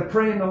because I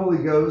pray in the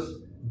Holy Ghost,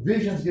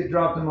 visions get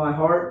dropped in my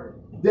heart,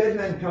 dead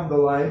men come to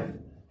life,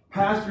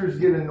 pastors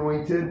get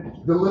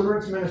anointed,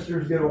 deliverance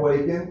ministers get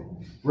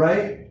awakened,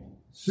 right?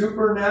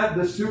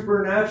 The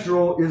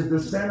supernatural is the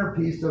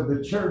centerpiece of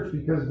the church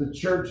because the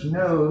church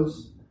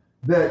knows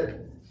that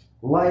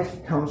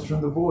life comes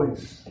from the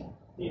voice.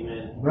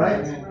 Amen.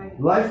 Right?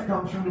 Life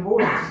comes from the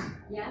voice.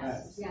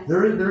 Yes.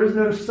 There is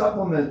no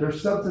supplement or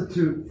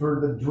substitute for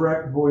the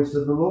direct voice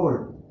of the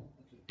Lord.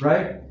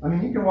 Right? I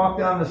mean, you can walk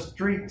down the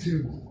street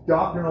to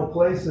doctrinal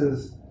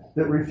places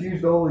that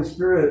refuse the Holy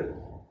Spirit,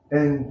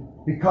 and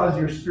because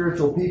you're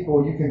spiritual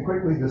people, you can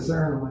quickly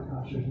discern, oh my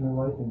gosh, there's no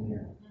life in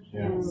here.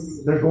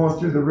 Yes. They're going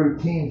through the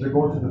routines. They're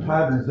going through the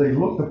patterns. They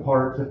look the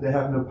part, but they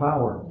have no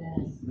power.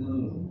 Yes.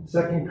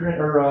 2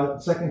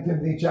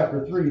 Timothy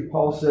chapter 3,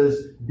 Paul says,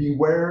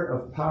 beware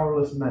of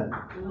powerless men.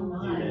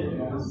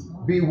 Yes.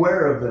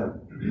 Beware of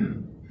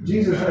them.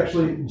 Jesus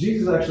actually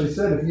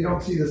said, if you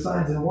don't see the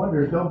signs and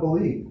wonders, don't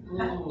believe.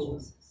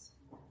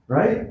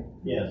 Right?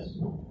 Yes.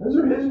 Those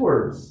are his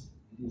words.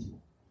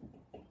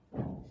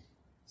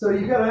 So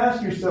you got to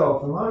ask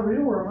yourself, am I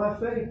real or am I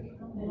fake?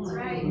 That's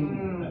right.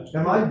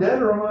 Am I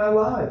dead or am I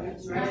alive?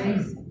 That's right.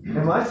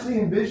 Am I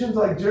seeing visions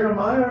like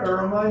Jeremiah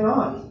or am I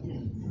not?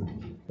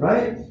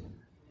 Right?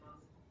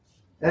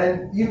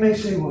 And you may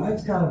say, well,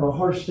 that's kind of a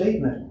harsh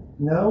statement.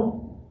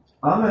 No,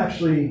 I'm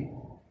actually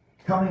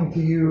coming to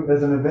you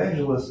as an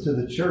evangelist to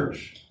the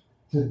church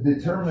to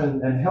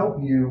determine and help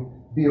you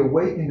be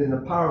awakened in the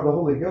power of the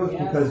Holy Ghost,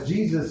 because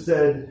Jesus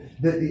said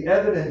that the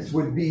evidence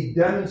would be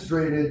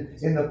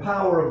demonstrated in the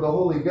power of the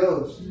Holy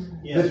Ghost.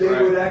 That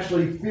they would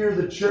actually fear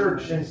the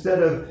church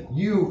instead of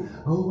you,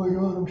 oh my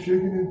God, I'm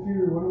shaking in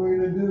fear. What am I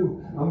going to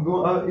do? I'm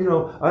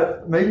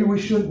going, maybe we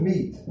shouldn't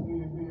meet.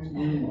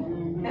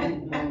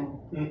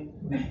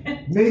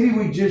 Maybe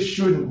we just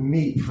shouldn't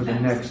meet for the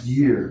next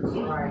year.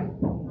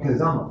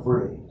 because I'm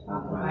afraid.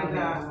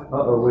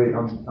 Uh-oh, wait,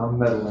 I'm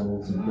meddling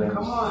in some things.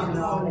 Come on.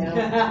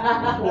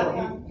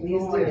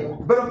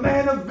 But a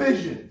man of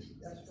vision,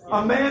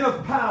 a man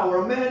of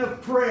power, a man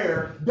of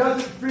prayer,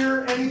 doesn't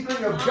fear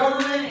anything of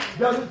government,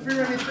 doesn't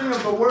fear anything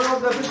of the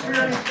world, doesn't fear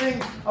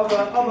anything of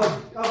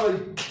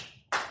a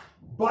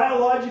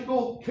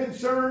biological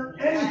concern,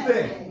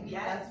 anything.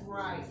 That's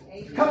right.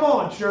 Come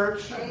on,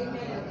 church.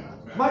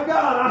 My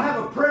God, I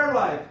have a prayer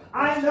life.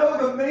 I know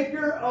the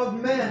maker of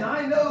men.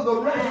 I know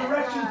the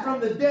resurrection from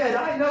the dead.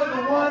 I know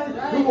the one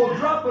who will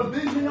drop a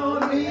vision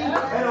on me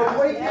and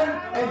awaken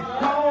and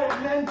call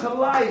men to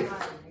life.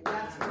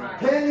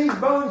 Can these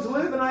bones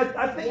live? And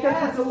I think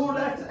that's what the Lord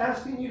is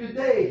asking you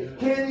today.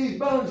 Can these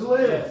bones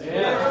live?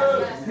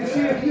 Yes. You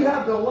see, if you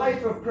have the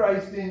life of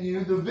Christ in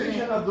you, the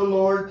vision of the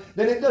Lord,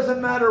 then it doesn't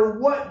matter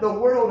what the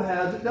world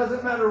has. It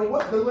doesn't matter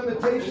what the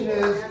limitation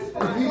is.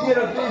 If you get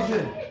a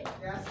vision,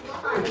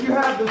 if you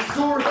have the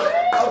source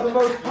of the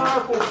most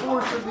powerful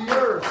force of the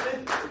earth.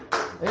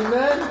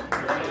 Amen?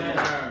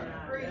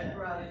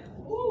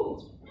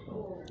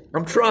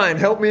 I'm trying.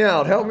 Help me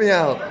out. Help me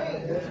out.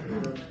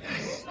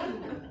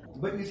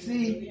 But you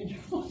see,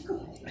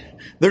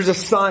 there's a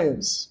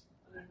science.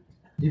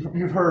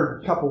 You've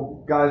heard a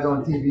couple guys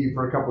on TV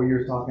for a couple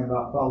years talking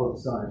about follow the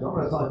science. I'm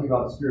going to talk to you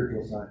about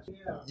spiritual science.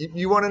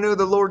 You want to know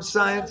the Lord's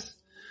science?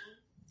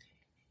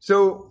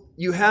 So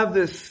you have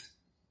this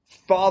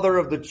father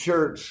of the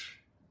church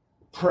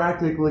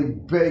practically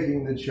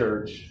begging the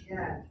church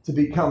to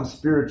become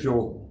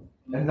spiritual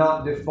and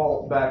not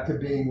default back to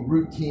being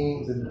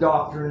routines and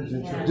doctrines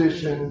and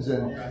traditions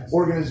and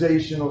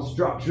organizational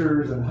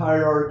structures and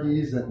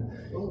hierarchies and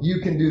you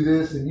can do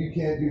this and you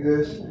can't do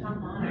this.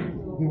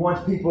 He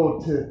wants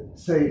people to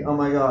say, oh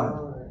my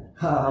God,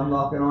 I'm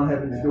knocking on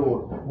heaven's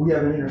door. We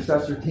have an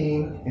intercessor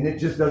team, and it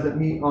just doesn't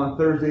meet on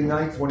Thursday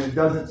nights when it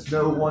doesn't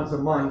snow once a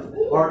month.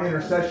 Our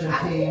intercession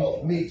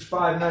team meets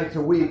 5 nights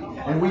a week,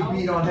 and we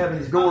beat on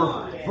heaven's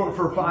door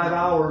for 5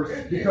 hours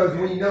because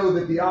we know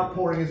that the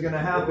outpouring is going to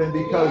happen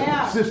because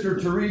Sister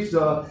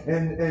Teresa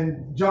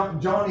and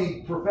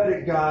Johnny,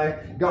 prophetic guy,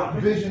 got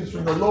visions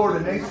from the Lord,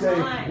 and they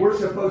say we're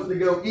supposed to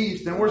go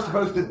east, and we're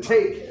supposed to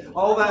take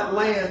all that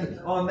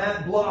land on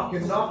that block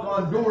and knock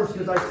on doors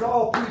because I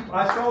saw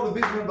the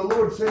vision of the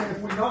Lord saying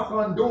if we knock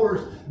on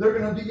doors, they're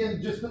going to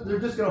begin they're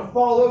just going to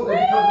fall over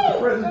because of the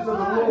presence of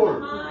the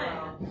Lord.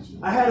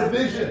 I had a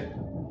vision.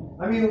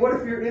 I mean, what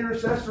if your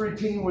intercessory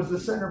team was the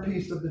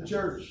centerpiece of the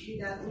church?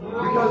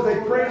 Because they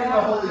prayed in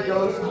the Holy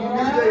Ghost and you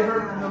knew they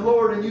heard from the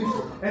Lord and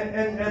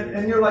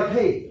you're like,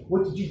 hey,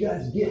 what did you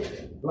guys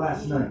get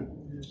last night?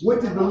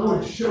 What did the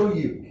Lord show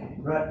you?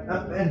 Right?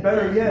 And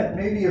better yet,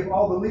 maybe if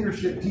all the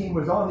leadership team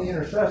was on the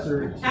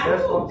intercessory team,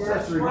 and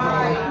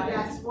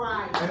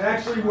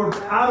actually were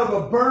out of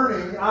a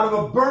burn. I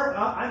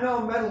know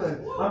I'm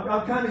meddling.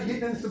 I'm kind of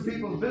getting into some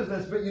people's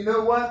business, but you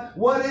know what?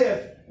 What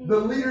if the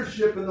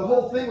leadership and the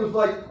whole thing was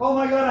like, oh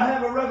my God, I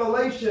have a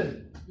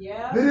revelation.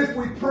 That if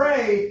we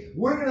pray,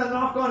 we're going to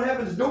knock on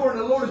heaven's door and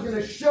the Lord is going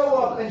to show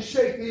up and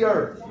shake the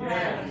earth.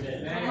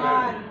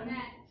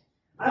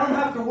 I don't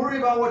have to worry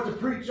about what to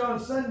preach on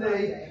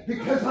Sunday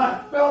because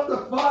I felt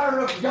the fire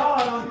of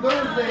God on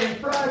Thursday and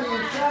Friday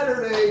and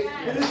Saturday,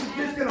 and this is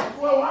just going to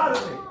flow out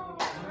of me.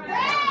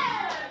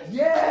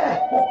 Yeah!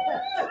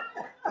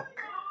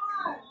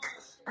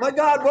 My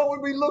God, what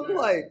would we look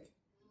like?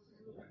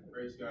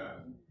 Praise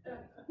God.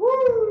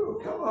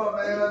 Woo! Come on,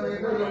 man. I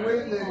mean, there's a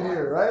wind in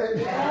here, right?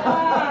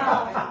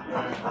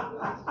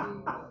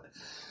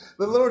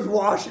 The Lord's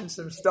washing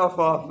some stuff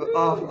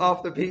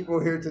off the people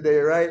here today,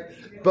 right?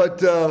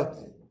 But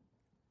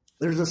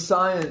there's a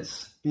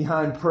science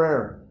behind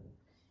prayer.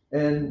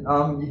 And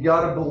you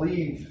got to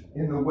believe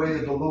in the way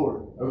of the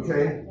Lord,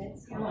 okay?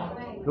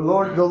 The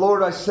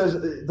Lord, I says,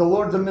 the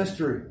Lord's a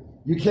mystery.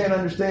 You can't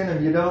understand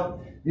Him. You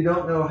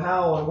don't know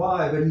how and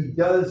why, but He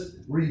does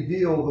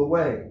reveal the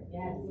way.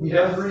 He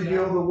does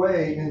reveal the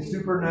way in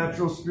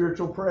supernatural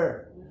spiritual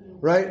prayer,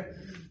 right?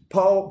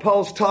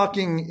 Paul's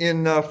talking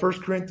in 1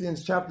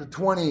 Corinthians chapter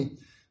 20.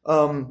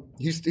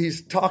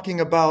 He's talking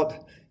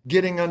about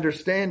getting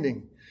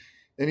understanding.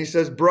 And he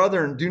says,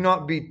 brethren, do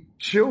not be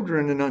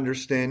children in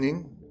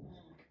understanding.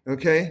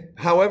 Okay?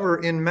 However,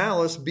 in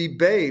malice be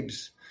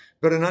babes,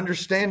 but in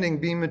understanding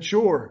be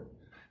mature.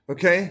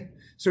 Okay?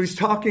 So he's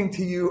talking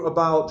to you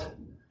about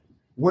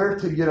where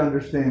to get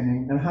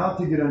understanding and how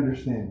to get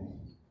understanding.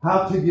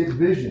 How to get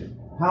vision.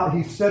 How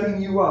he's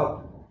setting you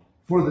up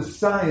for the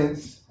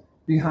science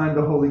behind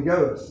the Holy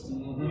Ghost.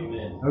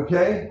 Amen.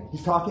 Okay?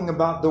 He's talking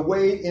about the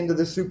way into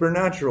the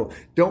supernatural.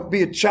 Don't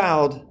be a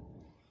child.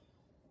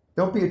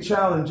 Don't be a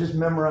child and just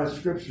memorize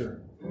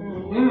Scripture.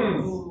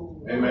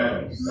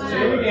 Amen.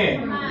 Say it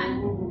again.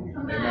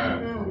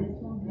 Amen.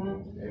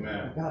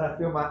 Amen. God, I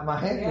feel my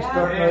hands are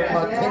starting to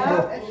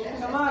tingle.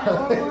 Come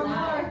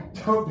on.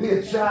 Don't be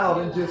a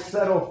child and just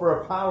settle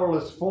for a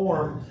powerless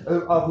form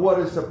of what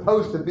is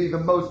supposed to be the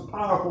most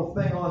powerful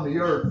thing on the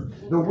earth.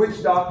 The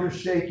witch doctors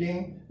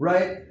shaking,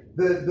 right?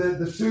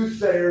 The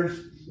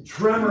soothsayers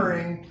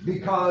tremoring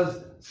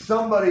because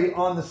somebody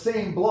on the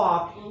same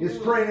block is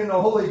praying in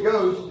the Holy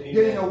Ghost,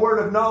 getting a word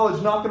of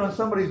knowledge, knocking on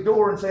somebody's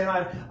door and saying,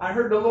 I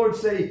heard the Lord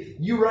say,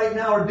 you right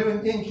now are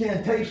doing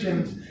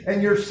incantations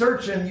and you're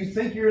searching. You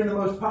think you're in the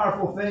most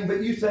powerful thing,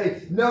 but you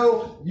say,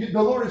 no,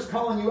 the Lord is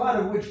calling you out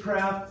of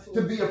witchcraft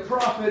to be a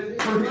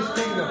prophet for His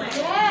kingdom.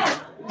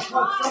 Yes.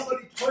 Because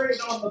somebody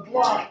prayed on the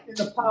block in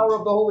the power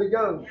of the Holy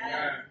Ghost.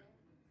 Yeah.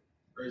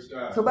 Praise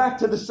God. So back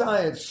to the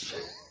science.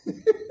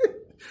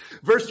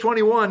 Verse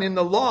 21, in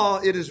the law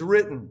it is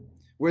written,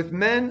 with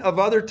men of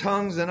other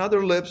tongues and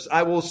other lips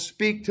I will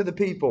speak to the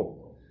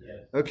people.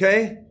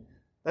 Okay?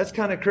 That's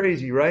kind of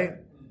crazy, right?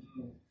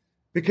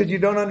 Because you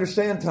don't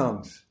understand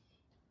tongues.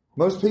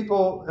 Most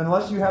people,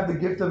 unless you have the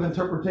gift of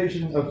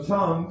interpretation of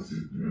tongues,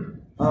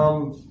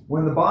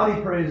 when the body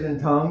prays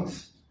in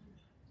tongues,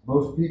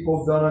 most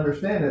people don't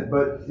understand it,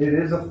 but it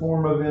is a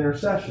form of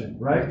intercession,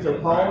 right? So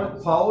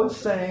Paul is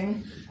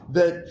saying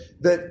that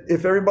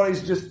if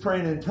everybody's just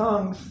praying in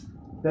tongues,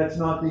 that's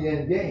not the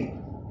end game.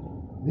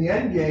 The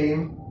end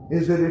game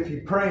is that if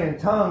you pray in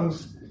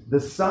tongues, the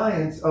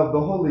science of the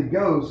Holy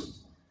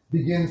Ghost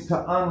begins to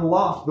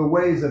unlock the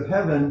ways of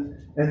heaven,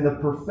 and the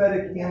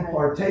prophetic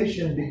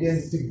impartation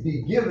begins to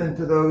be given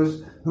to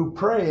those who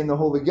pray in the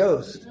Holy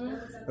Ghost.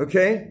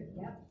 Okay?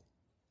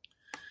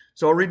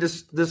 So I'll read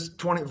this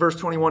verse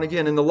 21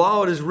 again. In the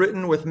law it is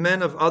written, with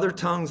men of other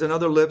tongues and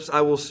other lips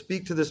I will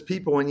speak to this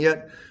people, and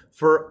yet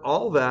for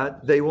all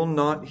that they will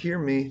not hear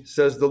me,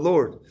 says the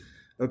Lord.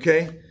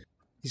 Okay?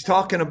 He's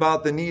talking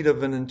about the need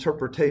of an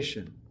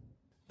interpretation.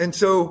 And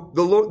so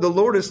the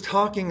Lord is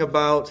talking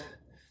about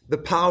the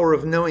power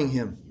of knowing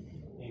Him.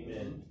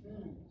 Amen.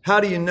 How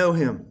do you know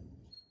Him?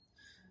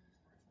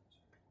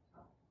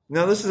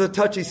 Now this is a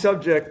touchy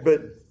subject,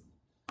 but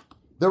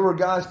there were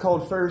guys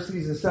called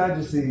Pharisees and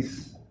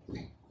Sadducees,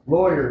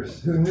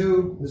 lawyers who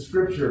knew the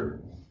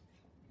Scripture.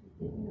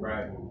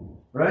 Right.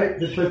 Right?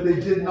 But they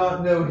did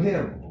not know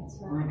Him.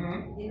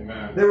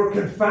 Amen. They were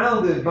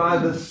confounded by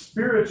the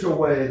spiritual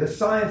way, the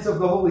science of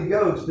the Holy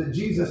Ghost that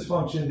Jesus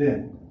functioned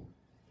in.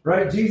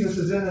 Right? Jesus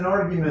is in an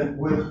argument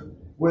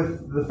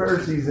with the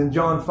Pharisees in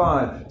John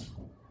 5.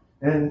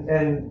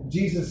 And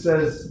Jesus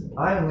says,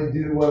 I only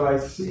do what I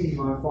see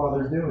my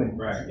Father doing.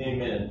 Right.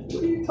 Amen.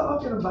 What are you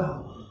talking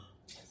about?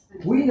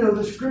 We know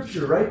the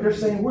Scripture, right? They're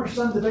saying we're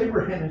sons of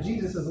Abraham, and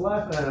Jesus is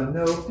laughing at them.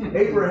 No,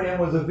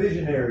 Abraham was a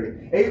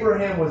visionary.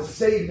 Abraham was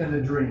saved in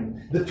a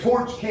dream. The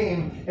torch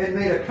came and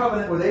made a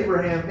covenant with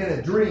Abraham in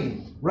a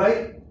dream,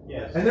 right?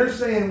 Yes. And they're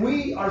saying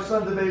we are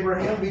sons of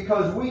Abraham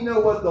because we know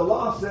what the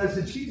law says.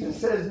 And Jesus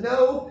says,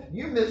 no,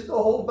 you missed the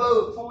whole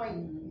boat.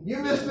 You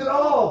missed it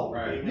all.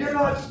 Right. You're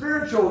not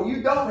spiritual.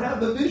 You don't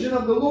have the vision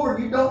of the Lord.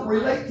 You don't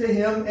relate to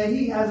Him, and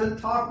He hasn't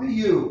talked to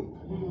you.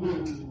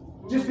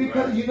 Just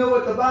because you know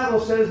what the Bible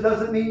says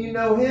doesn't mean you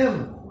know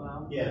Him.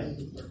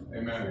 Yes.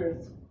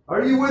 Amen.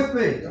 Are you with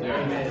me?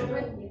 Yeah.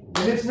 Amen.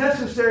 And it's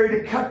necessary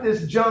to cut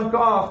this junk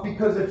off,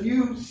 because if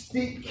you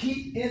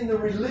keep in the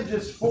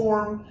religious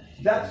form,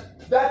 that's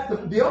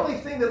the only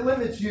thing that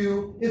limits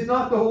you is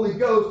not the Holy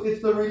Ghost.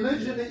 It's the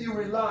religion that you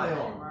rely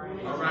on.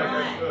 All right,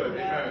 that's good.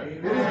 Amen.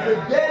 It is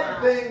the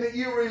dead thing that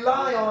you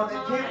rely on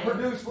that can't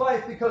produce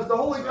life, because the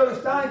Holy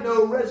Ghost, I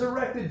know,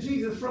 resurrected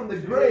Jesus from the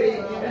grave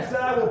and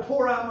said, I will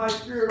pour out my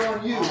Spirit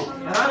on you,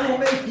 and I will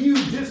make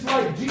you just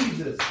like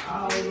Jesus.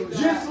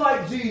 Just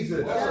like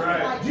Jesus. That's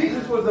right.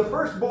 Jesus was the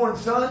firstborn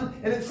son,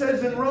 and it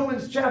says in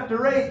Romans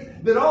chapter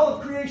 8 that all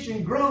of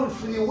creation groans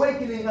for the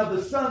awakening of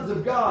the sons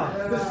of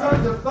God, the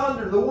sons of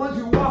thunder, the ones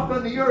who walk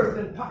on the earth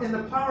in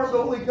the power of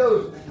the Holy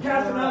Ghost,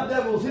 casting out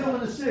devils, healing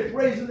the sick,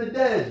 raising the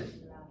dead.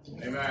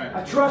 Amen.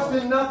 I trust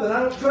in nothing. I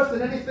don't trust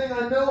in anything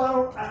I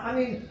know.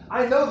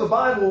 I know the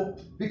Bible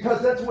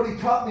because that's what He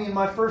taught me in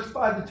my first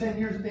 5 to 10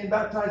 years of being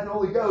baptized in the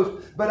Holy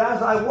Ghost. But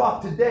as I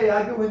walk today,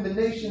 I go into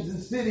nations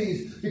and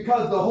cities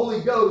because the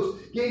Holy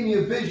Ghost gave me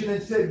a vision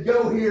and said,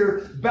 go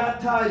here,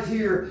 baptize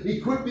here,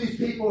 equip these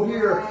people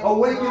here,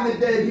 awaken the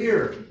dead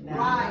here.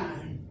 Amen.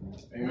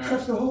 I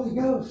trust the Holy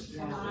Ghost.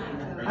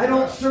 I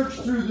don't search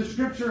through the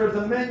Scripture as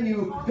a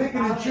menu, picking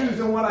and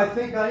choosing what I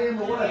think I am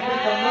and what I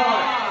think I'm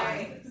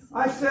not.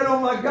 I said, oh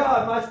my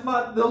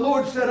God, the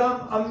Lord said,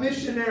 I'm a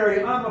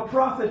missionary. I'm a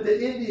prophet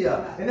to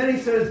India. And then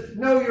He says,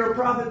 no, you're a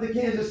prophet to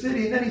Kansas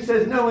City. And then He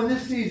says, no, in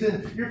this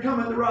season, you're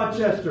coming to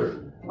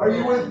Rochester. Are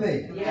you with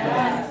me?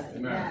 Yes.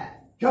 Amen.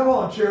 Come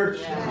on, church.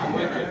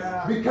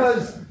 Yes.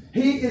 Because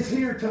He is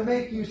here to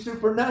make you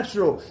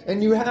supernatural.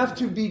 And you have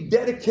to be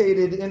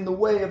dedicated in the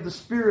way of the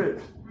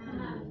Spirit.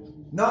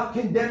 Not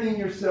condemning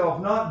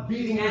yourself, not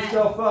beating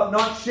yourself up,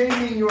 not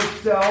shaming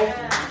yourself,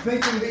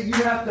 thinking that you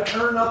have to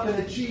earn up and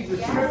achieve the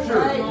Scripture.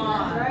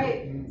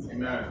 Right.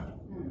 Amen.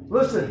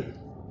 Listen,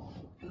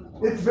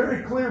 it's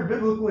very clear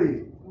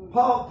biblically.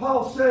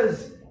 Paul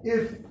says,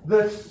 if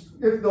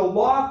the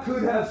law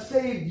could have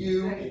saved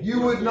you,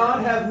 you would not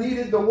have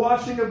needed the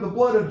washing of the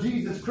blood of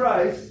Jesus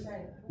Christ.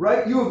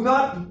 Right? You would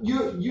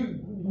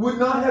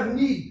not have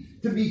need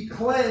to be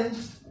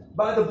cleansed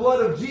by the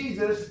blood of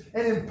Jesus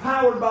and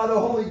empowered by the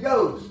Holy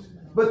Ghost.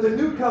 But the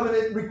new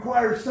covenant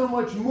requires so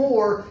much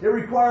more. It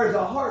requires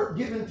a heart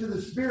given to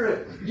the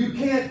Spirit. You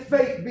can't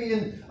fake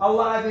being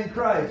alive in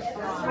Christ.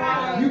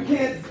 You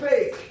can't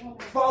fake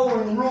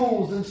following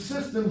rules and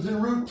systems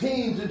and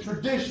routines and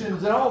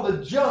traditions and all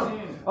the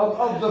junk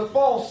of the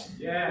false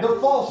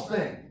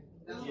thing.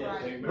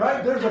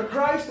 Right? There's a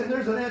Christ and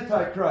there's an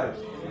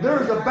Antichrist.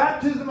 There's a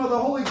baptism of the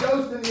Holy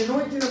Ghost and the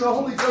anointing of the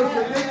Holy Ghost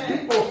that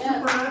makes people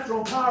supernatural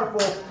and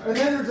powerful. And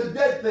then there's a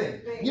dead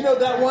thing. You know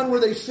that one where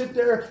they sit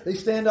there, they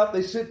stand up,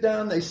 they sit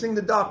down, they sing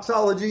the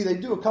doxology, they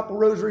do a couple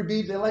rosary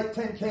beads, they light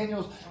 10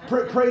 candles,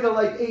 pray to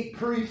like 8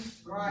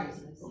 priests. Right.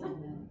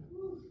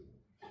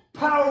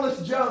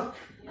 Powerless junk.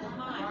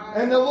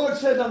 And the Lord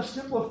says, I'm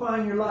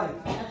simplifying your life.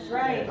 That's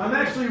right. I'm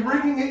actually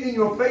ringing it in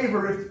your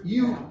favor if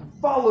you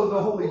follow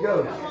the Holy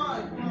Ghost.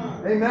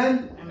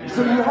 Amen?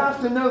 So you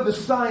have to know the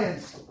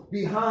science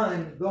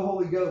behind the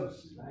Holy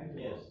Ghost.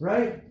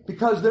 Right?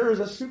 Because there is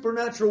a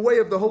supernatural way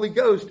of the Holy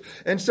Ghost.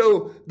 And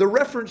so the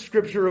reference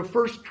scripture of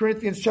 1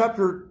 Corinthians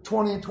chapter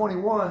 20 and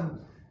 21,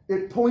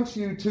 it points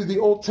you to the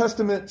Old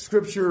Testament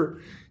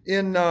scripture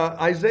in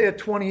Isaiah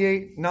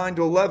 28, 9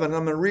 to 11.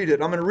 I'm going to read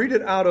it. I'm going to read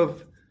it out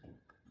of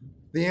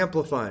the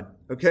Amplified.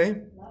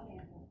 Okay?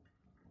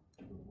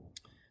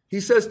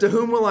 He says, to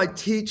whom will I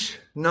teach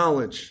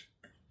knowledge?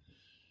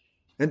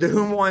 And to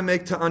whom will I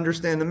make to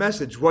understand the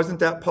message?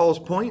 Wasn't that Paul's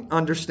point?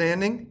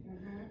 Understanding?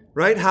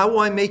 Right? How will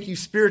I make you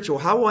spiritual?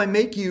 How will I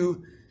make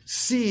you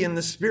see in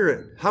the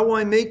Spirit? How will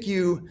I make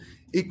you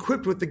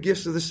equipped with the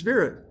gifts of the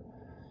Spirit?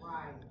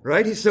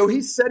 Right? So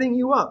he's setting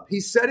you up.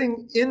 He's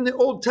setting, in the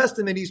Old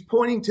Testament, he's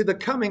pointing to the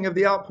coming of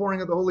the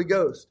outpouring of the Holy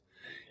Ghost.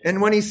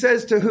 And when he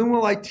says, to whom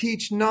will I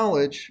teach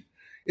knowledge?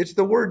 It's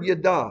the word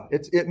yada.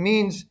 It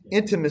means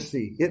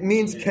intimacy. It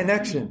means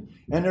connection.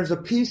 And there's a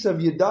piece of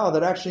yada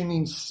that actually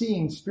means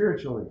seeing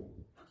spiritually.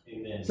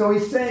 Amen. So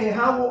he's saying,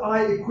 how will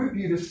I equip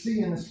you to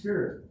see in the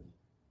Spirit?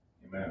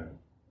 Amen.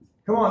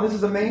 Come on, this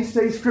is a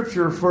mainstay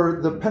scripture for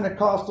the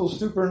Pentecostal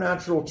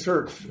supernatural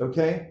church,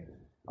 okay?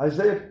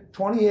 Isaiah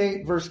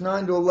 28, verse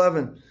 9 to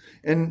 11.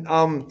 And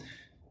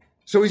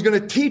so he's going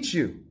to teach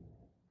you.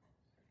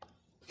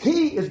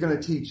 He is going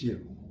to teach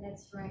you.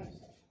 That's right.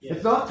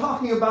 It's not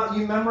talking about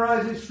you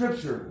memorizing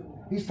scripture.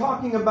 He's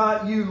talking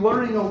about you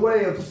learning a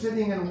way of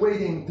sitting and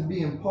waiting to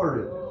be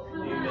imparted.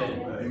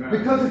 Amen.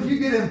 Because if you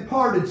get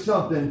imparted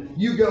something,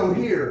 you go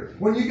here.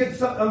 When you get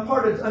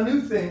imparted a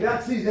new thing,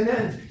 that season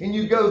ends and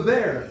you go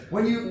there.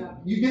 When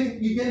you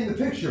get in the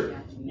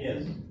picture.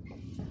 Yes.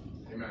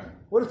 Amen.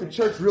 What if the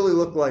church really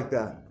looked like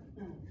that?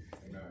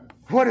 Amen.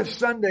 What if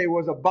Sunday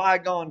was a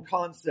bygone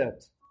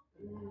concept?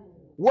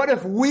 What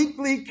if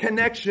weekly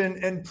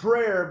connection and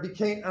prayer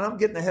became, and I'm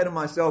getting ahead of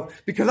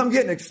myself because I'm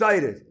getting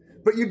excited,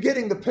 but you're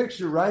getting the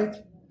picture, right?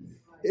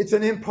 It's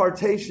an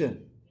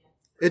impartation.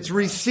 It's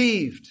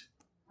received.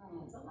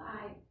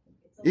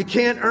 You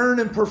can't earn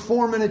and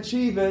perform and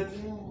achieve it.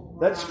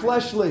 That's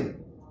fleshly.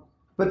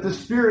 But the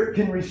Spirit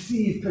can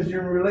receive because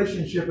you're in a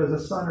relationship as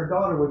a son or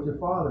daughter with your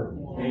Father.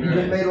 Amen. You've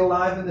been made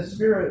alive in the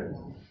Spirit.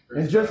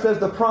 And just as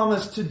the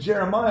promise to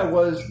Jeremiah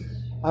was,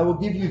 I will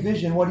give you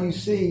vision. What do you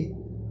see?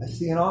 I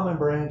see an almond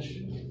branch.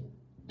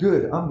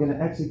 Good. I'm going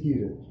to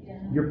execute it.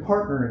 You're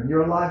partnering.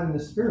 You're alive in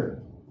the Spirit.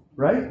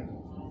 Right?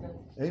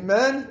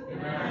 Amen?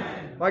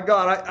 Amen. My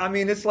God, I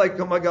mean, it's like,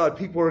 oh my God,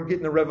 people are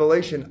getting the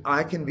revelation.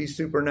 I can be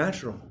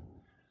supernatural.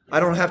 I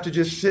don't have to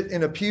just sit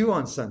in a pew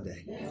on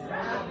Sunday.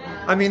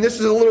 I mean, this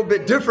is a little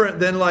bit different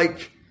than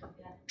like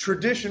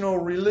traditional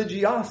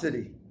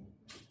religiosity.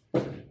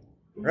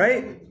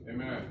 Right?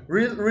 Amen.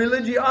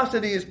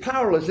 Religiosity is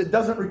powerless. It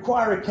doesn't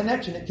require a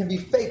connection. It can be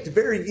faked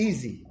very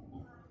easy.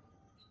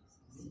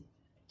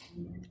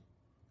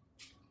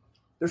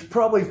 There's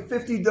probably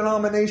 50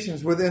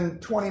 denominations within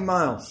 20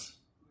 miles.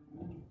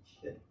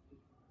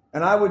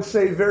 And I would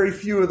say very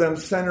few of them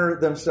center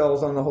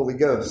themselves on the Holy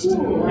Ghost.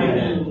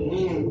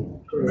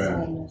 Amen.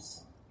 Amen.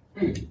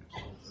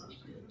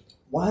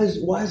 Why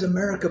is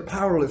America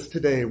powerless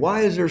today?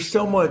 Why is there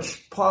so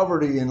much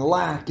poverty and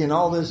lack and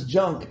all this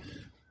junk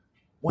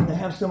when they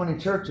have so many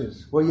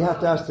churches? Well, you have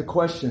to ask the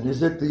question,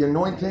 is it the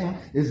anointing?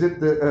 Is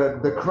it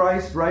the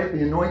Christ, right?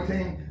 The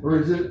anointing? Or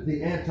is it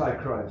the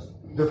Antichrist?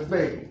 The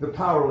fake, the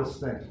powerless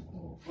thing?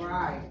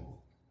 Right.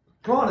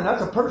 Come on, and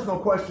that's a personal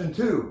question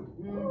too.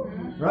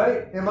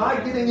 Right? Am I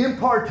getting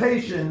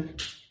impartation?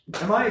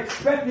 Am I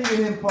expecting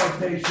an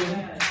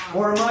impartation?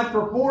 Or am I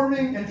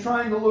performing and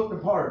trying to look the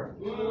part?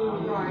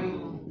 Right.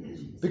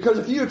 Because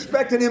if you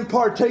expect an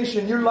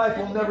impartation, your life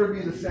will never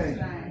be the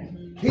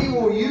same. He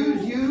will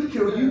use you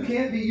till you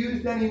can't be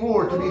used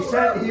anymore. To be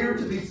sent here,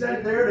 to be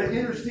sent there, to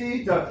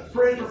intercede, to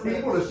pray for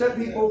people, to set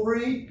people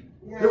free.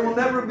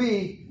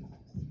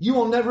 You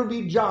will never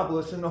be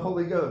jobless in the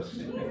Holy Ghost.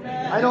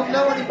 I don't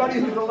know anybody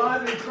who's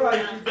alive in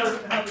Christ who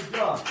doesn't have a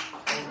job.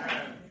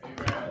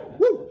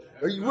 Woo!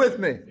 Are you with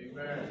me?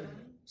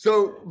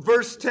 So,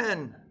 verse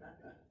 10.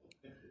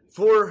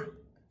 For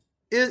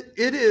it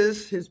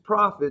is his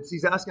prophets,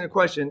 he's asking a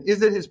question,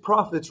 is it his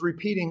prophets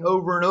repeating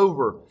over and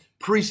over,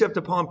 precept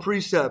upon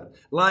precept,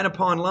 line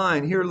upon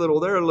line, here a little,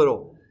 there a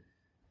little?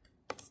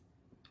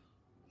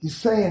 he's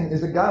saying,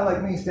 is a guy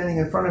like me standing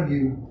in front of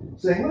you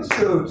saying, let's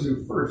go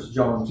to 1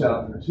 John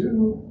chapter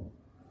 2.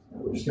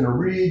 We're just going to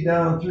read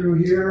down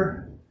through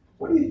here.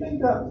 What do you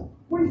think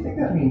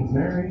that means,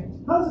 Mary?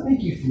 How does it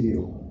make you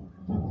feel?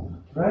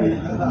 Right?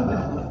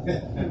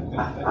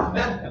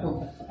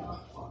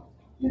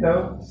 You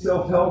know,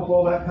 self-help,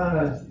 all that kind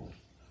of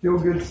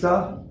feel-good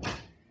stuff.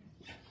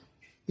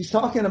 He's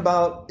talking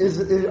about,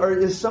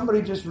 is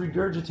somebody just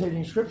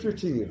regurgitating Scripture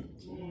to you?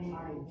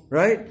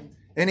 Right?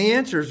 And he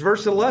answers,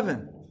 verse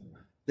 11.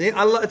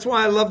 That's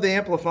why I love the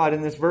Amplified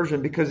in this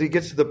version, because he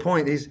gets to the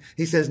point.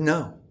 He says,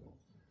 no.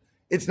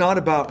 It's not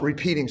about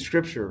repeating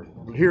Scripture.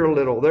 Here a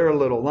little, there a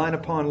little, line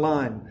upon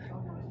line.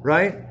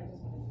 Right?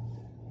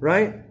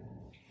 Right?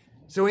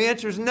 So he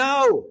answers,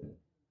 no.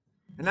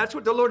 And that's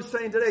what the Lord is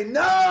saying today.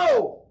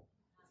 No!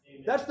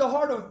 That's the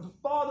heart of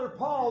Father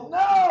Paul.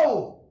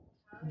 No!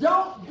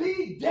 Don't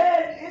be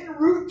dead in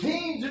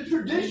routines and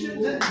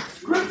traditions and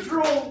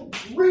scriptural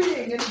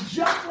reading and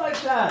junk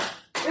like that.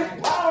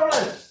 It's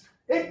powerless.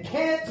 It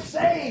can't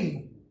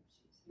save.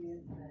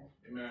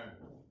 Amen.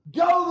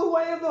 Go the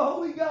way of the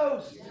Holy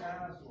Ghost.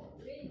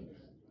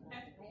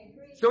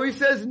 So he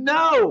says,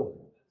 no.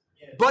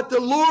 But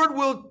the Lord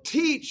will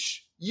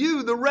teach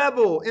you, the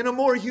rebel, in a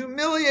more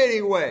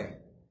humiliating way.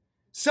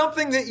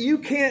 Something that you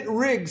can't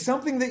rig,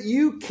 something that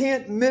you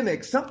can't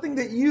mimic, something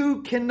that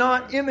you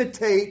cannot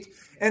imitate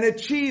and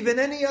achieve in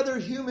any other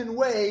human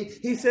way.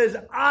 He says,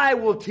 I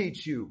will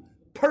teach you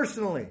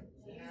personally.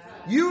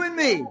 You and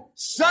me,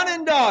 son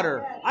and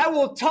daughter, I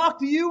will talk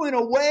to you in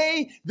a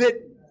way that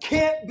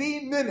can't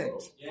be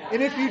mimicked.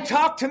 And if you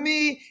talk to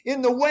me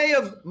in the way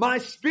of my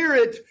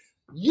Spirit,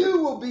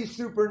 you will be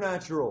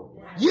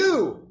supernatural.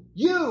 You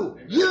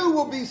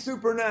will be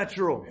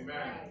supernatural. Amen.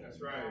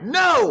 That's right.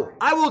 No,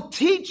 I will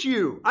teach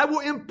you. I will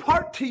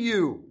impart to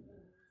you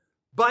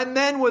by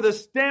men with a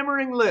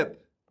stammering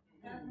lip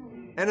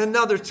and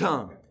another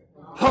tongue.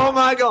 Oh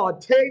my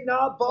God. Te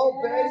na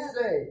bo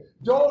bese.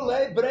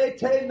 Dole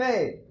brete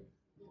me.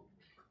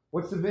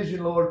 What's the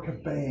vision, Lord?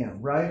 Kabam,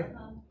 right?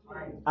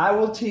 I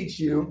will teach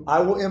you. I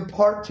will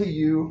impart to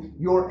you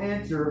your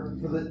answer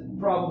for the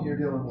problem you're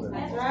dealing with.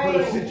 For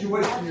the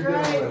situation you're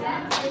dealing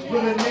with. For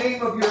the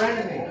name of your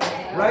enemy.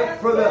 Right?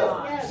 For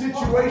the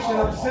situation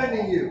I'm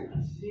sending you.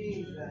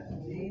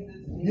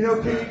 You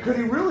know, could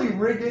he really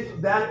rig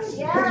it that? Could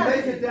he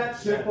make it that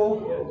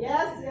simple?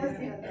 Yes.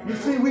 You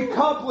see, we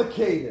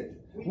complicate it.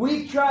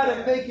 We try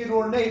to make it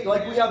ornate,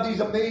 like we have these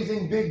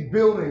amazing big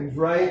buildings,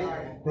 right?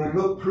 They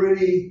look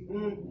pretty.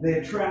 They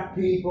attract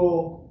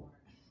people.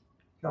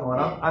 Come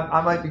on,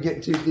 I might be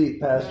getting too deep,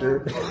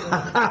 Pastor.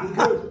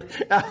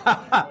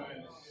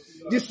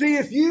 You see,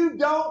 if you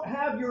don't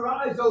have your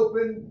eyes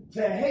open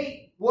to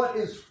hate what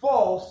is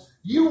false,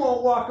 you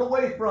won't walk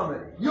away from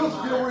it. You'll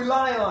still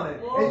rely on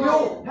it. And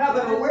you'll have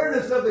an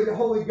awareness of the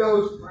Holy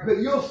Ghost, but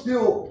you'll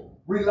still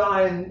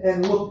rely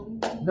and look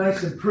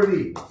nice and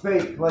pretty,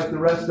 fake like the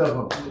rest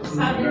of them.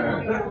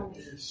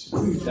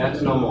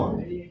 That's no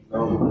more.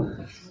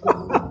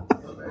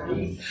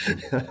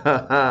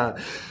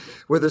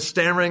 With a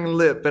stammering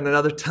lip and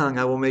another tongue,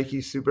 I will make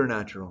you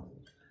supernatural.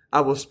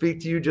 I will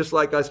speak to you just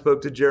like I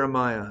spoke to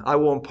Jeremiah. I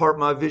will impart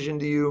my vision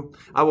to you.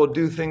 I will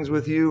do things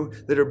with you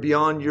that are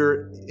beyond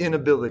your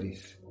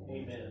inabilities.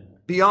 Amen.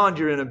 Beyond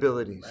your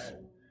inabilities.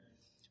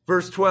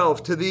 Verse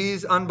 12, to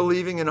these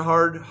unbelieving and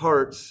hard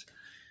hearts,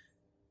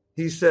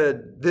 he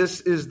said,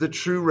 this is the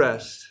true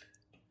rest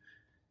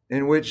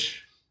in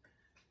which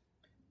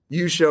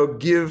you shall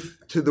give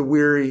to the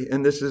weary,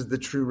 and this is the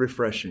true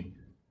refreshing.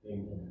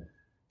 Amen.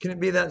 Can it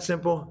be that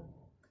simple?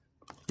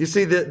 You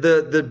see,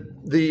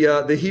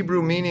 the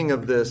Hebrew meaning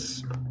of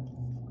this,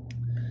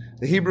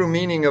 the Hebrew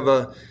meaning of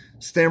a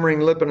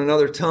stammering lip and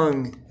another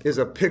tongue is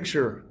a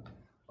picture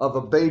of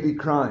a baby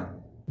crying.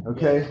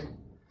 Okay?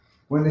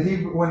 When the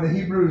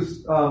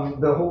Hebrews,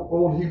 the whole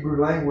old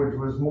Hebrew language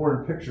was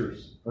more in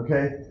pictures.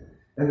 Okay?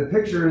 And the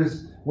picture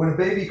is when a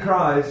baby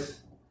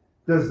cries,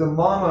 does the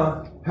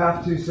mama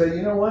have to say,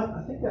 you know what?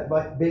 I think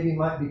that baby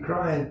might be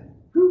crying.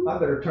 Whew, I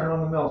better turn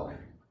on the milk.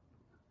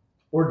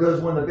 Or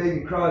does when the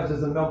baby cries,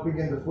 does the milk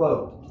begin to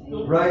flow?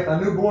 Right? A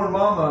newborn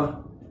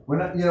mama,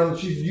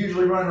 she's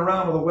usually running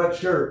around with a wet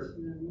shirt.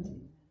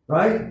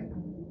 Right?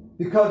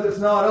 Because it's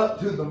not up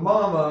to the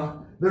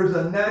mama. There's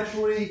a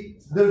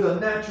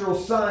natural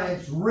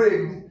science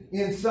rigged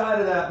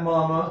inside of that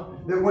mama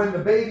that when the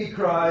baby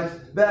cries,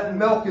 that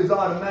milk is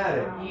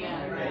automatic.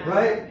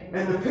 Right?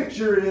 And the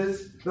picture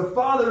is, the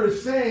Father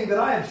is saying that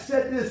I have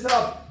set this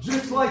up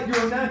just like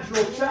your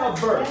natural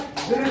childbirth.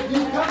 That if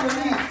you come to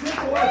me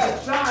simple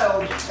as a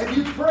child and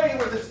you pray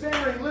with a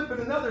stammering lip and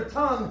another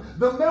tongue,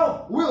 the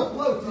milk will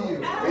flow to you.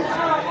 It's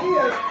not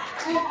if,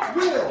 it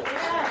will.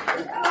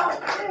 It's not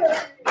if,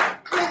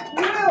 it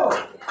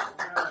will.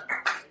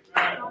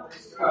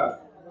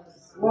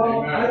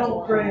 Well, I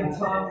don't pray in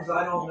tongues.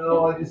 I don't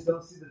know. I just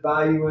don't see the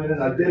value in it.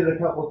 I did it a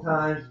couple of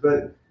times,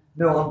 but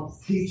no, I'm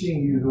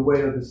teaching you the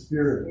way of the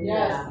Spirit.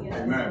 Yes.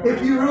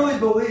 If you really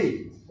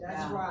believe.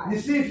 That's right. You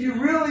see, if you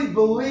really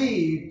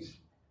believed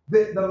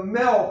that the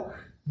milk,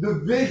 the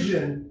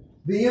vision,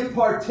 the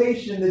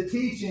impartation, the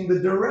teaching, the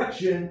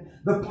direction,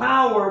 the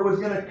power was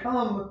going to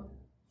come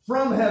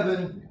from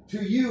heaven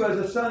to you as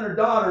a son or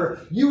daughter.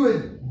 You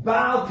would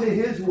bow to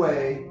His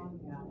way.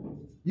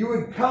 You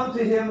would come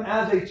to Him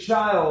as a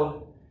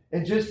child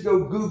and just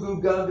go goo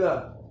goo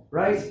gaga,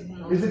 right?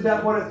 Isn't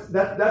that what it's,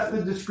 that's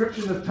the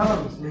description of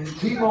tongues?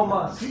 Timo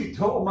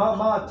masito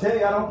mama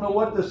te. I don't know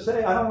what to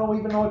say. I don't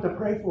even know what to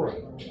pray for.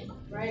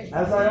 Right.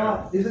 As I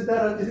ought. Isn't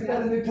that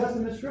a New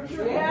Testament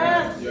scripture?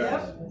 Yes.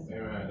 Yes.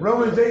 Amen.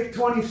 Romans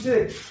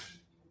 8:26.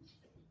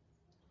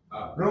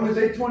 Romans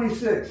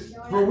 8:26.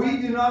 For we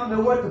do not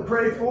know what to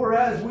pray for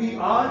as we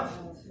ought,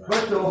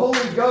 but the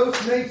Holy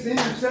Ghost makes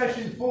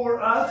intercession for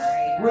us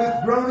with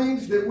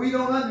groanings that we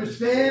don't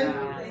understand.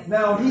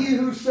 Now He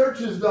who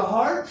searches the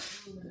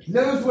hearts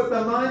knows what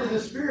the mind of the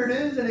Spirit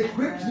is and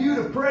equips you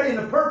to pray in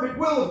the perfect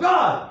will of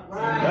God.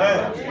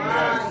 Amen.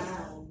 Yes.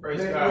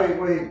 Praise God.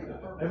 Wait.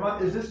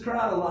 Is this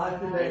crowd alive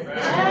today?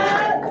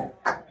 Amen.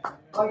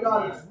 My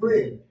God, it's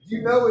rigged. Do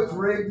you know it's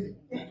rigged?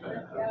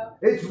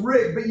 It's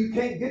rigged, but you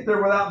can't get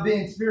there without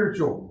being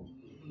spiritual.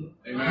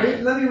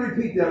 Amen. Let me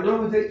repeat that.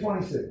 Romans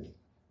 8:26.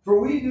 For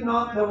we do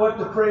not know what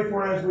to pray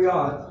for as we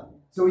ought.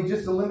 So He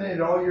just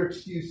eliminated all your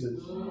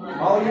excuses,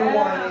 all your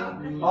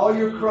whining, all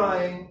your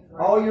crying,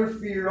 all your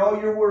fear, all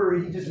your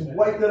worry. He just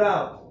wiped it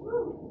out.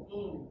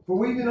 For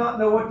we do not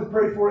know what to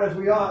pray for as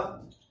we ought.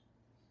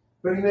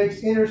 But He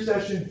makes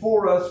intercession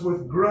for us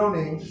with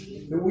groanings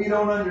that we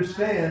don't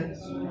understand.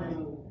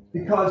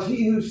 Because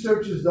He who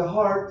searches the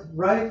heart,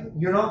 right?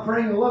 You're not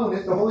praying alone.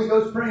 It's the Holy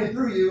Ghost praying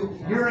through you.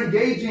 You're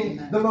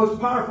engaging the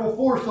most powerful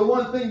force, the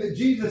one thing that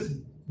Jesus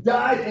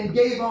died and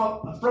gave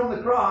up from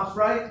the cross,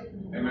 right?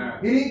 Amen.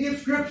 He didn't give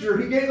Scripture.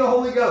 He gave the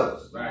Holy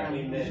Ghost. Right.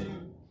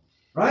 Amen.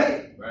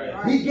 Right?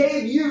 Right. He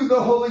gave you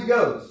the Holy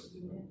Ghost.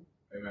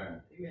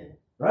 Amen.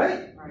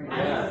 Right? Amen.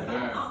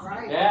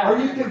 Right. Yeah. Are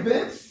you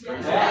convinced?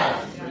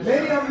 Yeah.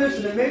 Maybe I'm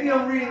missing it. Maybe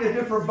I'm reading a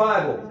different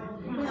Bible.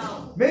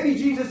 Maybe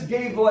Jesus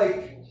gave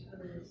like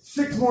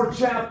 6 more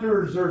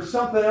chapters or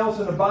something else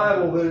in the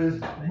Bible that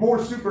is more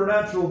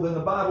supernatural than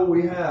the Bible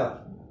we have.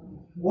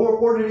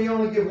 Or did He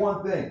only give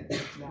one thing?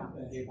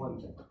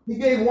 He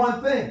gave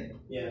one thing.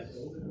 Yes.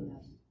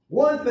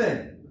 One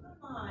thing.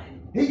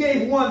 He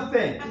gave one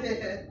thing.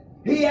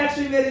 He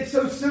actually made it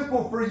so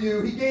simple for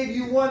you. He gave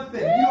you one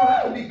thing. You don't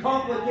have to be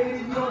complicated.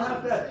 You don't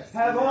have to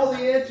have all the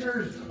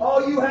answers.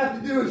 All you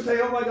have to do is say,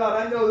 oh my God,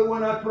 I know that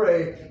when I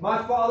pray,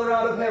 my Father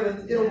out of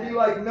heaven, it'll be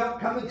like milk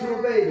coming to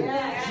a baby.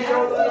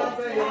 She'll let it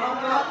obey.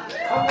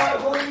 I'm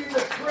not going into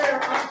prayer.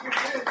 I'm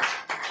convinced.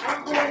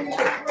 I'm going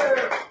into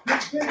prayer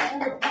convinced in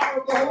the power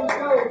of the Holy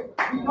Ghost.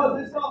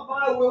 Because it's not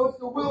my will, it's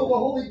the will of the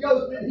Holy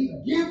Ghost. And He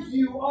gives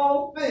you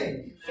all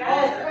things.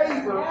 All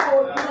favor,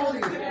 all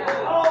ability,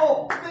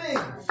 all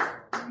things.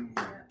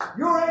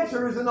 Your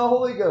answer is in the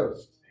Holy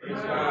Ghost.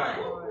 Praise God.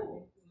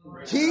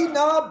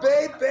 Tina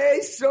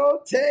bebe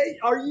sote.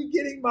 Are you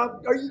getting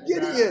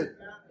it?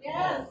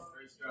 Yes.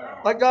 Praise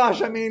God. My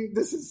gosh, I mean,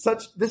 this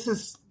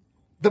is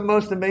the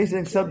most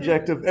amazing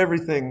subject of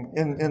everything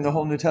in the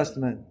whole New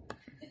Testament.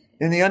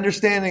 In the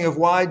understanding of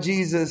why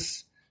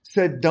Jesus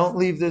said, don't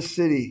leave this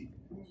city.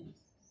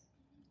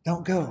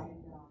 Don't go.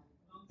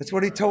 That's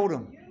what He told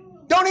him.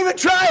 Don't even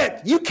try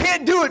it. You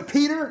can't do it,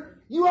 Peter.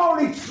 You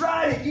already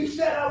tried it. You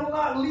said, I will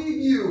not leave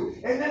you.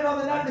 And then on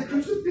the night of the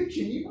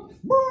crucifixion, you...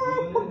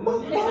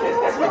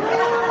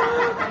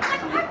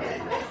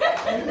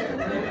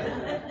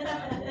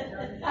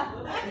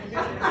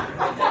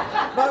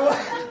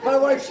 my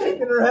wife's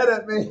shaking her head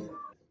at me.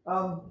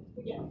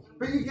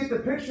 But you get the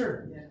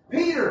picture.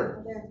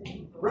 Peter,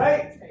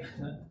 right?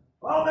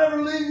 I'll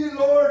never leave you,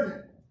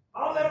 Lord.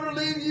 I'll never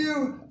leave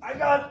you.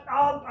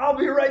 I'll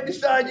be right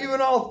beside you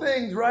in all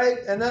things, right?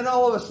 And then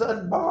all of a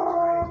sudden,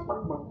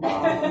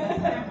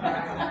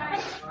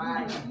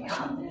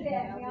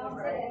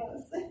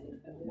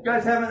 you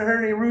guys haven't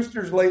heard any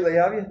roosters lately,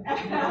 have you?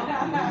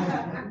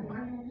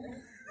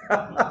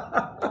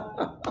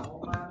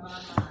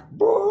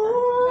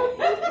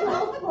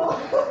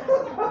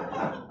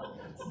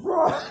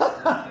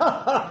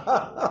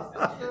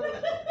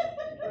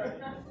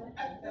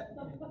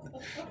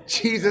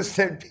 Jesus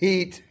said,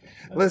 Pete,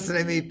 listen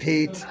to me,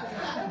 Pete.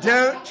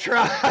 Don't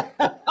try.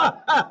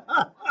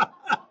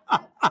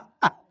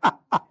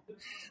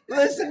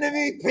 Listen to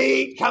me,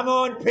 Pete. Come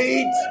on,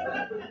 Pete.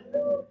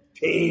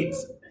 Pete.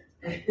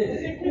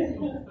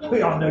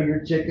 We all know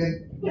you're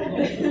chicken.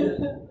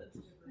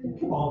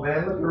 Come on,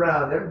 man. Look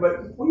around.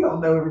 Everybody, we all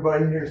know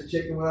everybody here is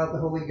chicken without the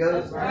Holy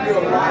Ghost. Right.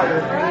 You're a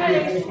liar Right.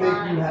 if you think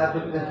you have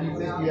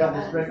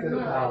the strength and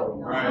the power.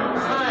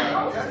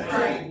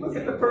 Right. Look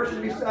at the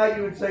person beside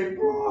you and say,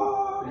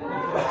 "Bro."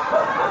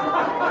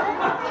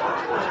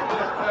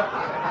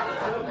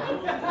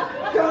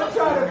 Don't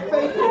try to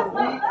fake it,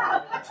 Pete.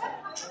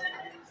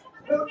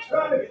 Don't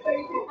try to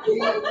fake it,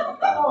 Pete.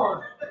 Come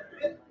on.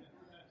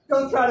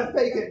 Don't try to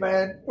fake it,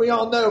 man. We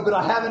all know, but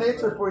I have an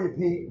answer for you,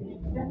 Pete.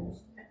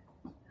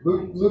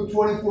 Luke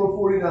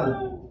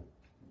 24:49.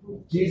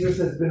 Jesus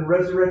has been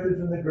resurrected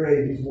from the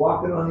grave. He's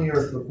walking on the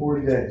earth for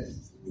 40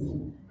 days.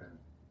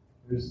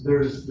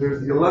 There's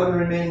the 11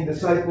 remaining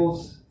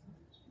disciples,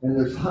 and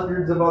there's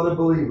hundreds of other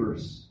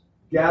believers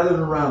gathered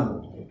around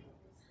them.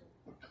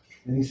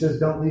 And he says,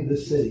 don't leave the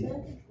city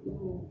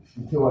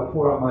until I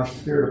pour out my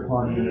Spirit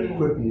upon you and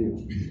equip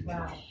you.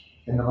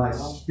 And my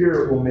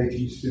Spirit will make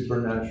you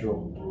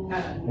supernatural.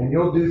 And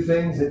you'll do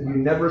things that you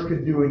never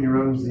could do in your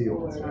own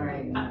zeal.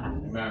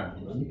 Amen.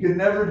 You could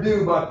never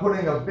do by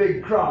putting a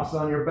big cross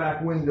on your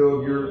back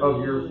window of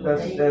your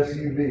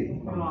SUV.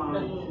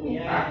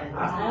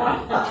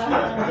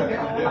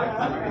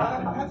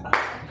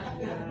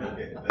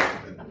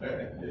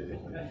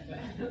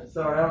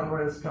 Sorry, I don't know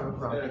where this is coming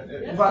from.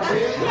 But,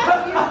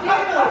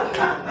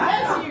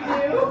 Yes, you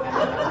do.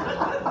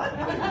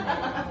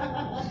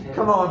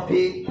 come on,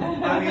 Pete.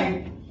 I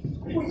mean,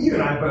 you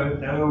and I both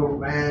know,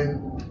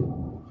 man.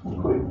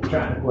 Quit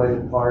trying to play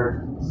the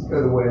part. Just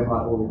go the way of my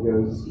Holy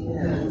Ghost.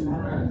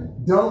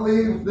 Don't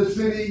leave the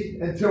city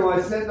until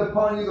I send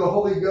upon you the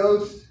Holy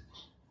Ghost.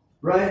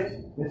 Right?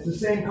 It's the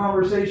same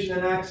conversation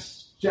in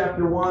Acts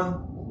chapter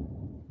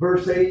 1,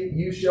 verse 8.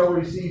 You shall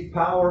receive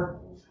power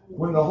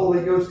when the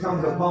Holy Ghost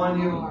comes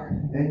upon you,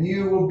 and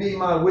you will be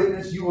my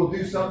witness. You will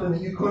do something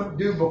that you couldn't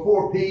do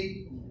before,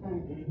 Pete.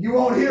 You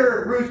won't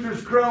hear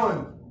roosters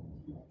crowing,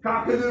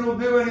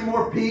 cock-a-doodle-doo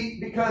anymore,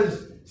 Pete,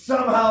 because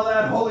somehow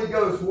that Holy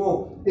Ghost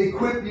will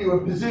equip you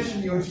and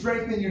position you and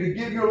strengthen you to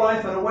give your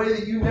life in a way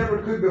that you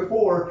never could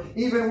before.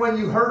 Even when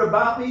you heard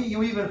about me,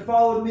 you even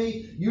followed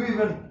me, you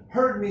even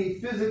heard me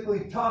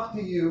physically talk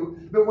to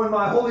you. But when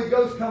my Holy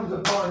Ghost comes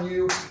upon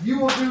you, you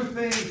will do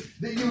things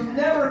that you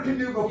never could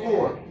do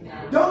before.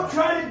 Don't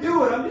try to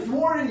do it. I'm just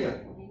warning you.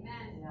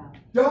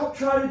 Don't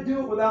try to do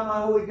it without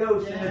my Holy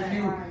Ghost. And if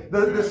you,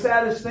 the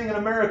saddest thing in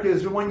America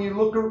is when you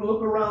look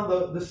around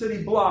the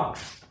city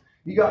blocks,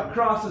 you got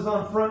crosses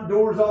on front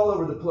doors all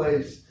over the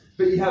place,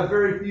 but you have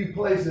very few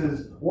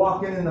places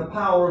walking in the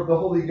power of the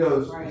Holy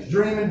Ghost,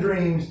 dreaming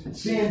dreams,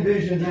 seeing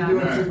visions, and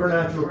doing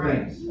supernatural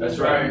things. That's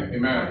right.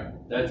 Amen.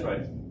 That's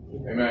right.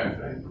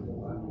 Amen.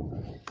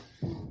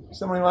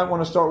 Somebody might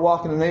want to start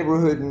walking the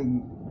neighborhood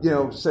and,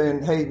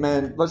 saying, hey,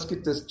 man, let's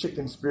get this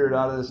chicken spirit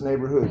out of this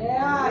neighborhood.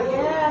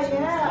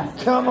 Yeah.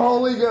 Come,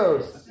 Holy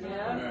Ghost.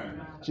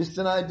 Amen. Just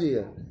an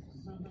idea.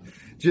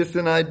 Just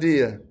an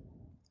idea.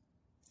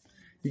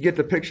 You get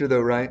the picture,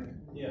 though, right?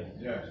 Yes.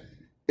 Yes.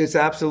 It's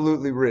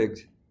absolutely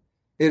rigged.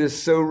 It is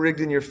so rigged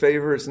in your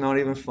favor, it's not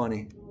even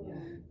funny.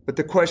 But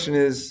the question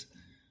is,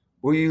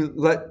 will you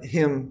let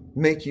him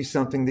make you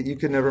something that you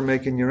could never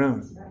make in your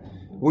own?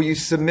 Will you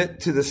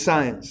submit to the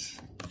science?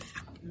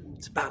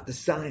 It's about the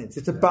science.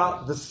 It's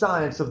about the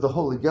science of the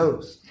Holy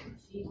Ghost.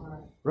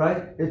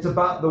 Right? It's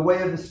about the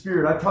way of the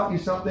Spirit. I taught you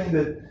something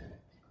that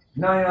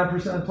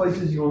 99% of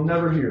places you will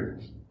never hear.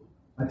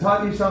 I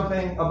taught you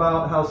something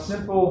about how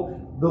simple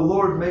the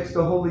Lord makes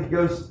the Holy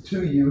Ghost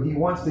to you. He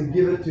wants to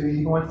give it to you.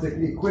 He wants to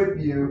equip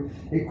you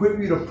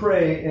to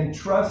pray and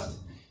trust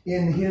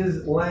in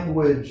His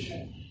language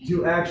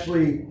to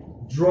actually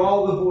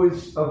draw the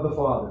voice of the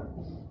Father.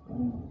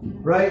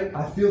 Right?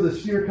 I feel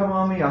this fear come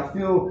on me. I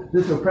feel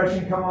this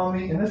oppression come on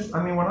me. And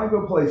when I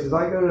go places,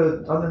 I go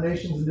to other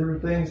nations and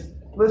different things.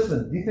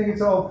 Listen, do you think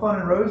it's all fun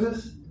and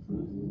roses?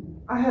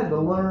 I had to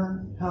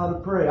learn how to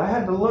pray. I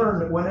had to learn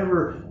that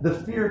whenever the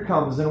fear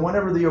comes and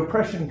whenever the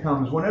oppression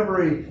comes,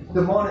 whenever a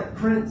demonic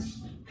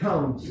prince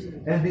comes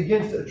and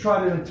begins to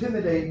try to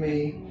intimidate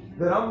me,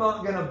 that I'm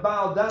not going to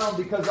bow down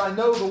because I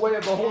know the way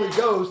of the Holy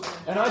Ghost,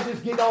 and I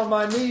just get on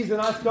my knees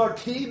and I start,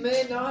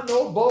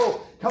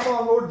 come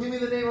on, Lord, give me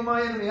the name of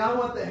my enemy. I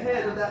want the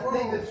head of that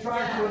thing that's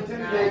trying to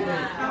intimidate me.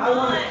 I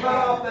want to cut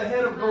off the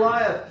head of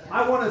Goliath.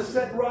 I want to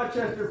set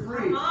Rochester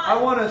free.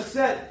 I want to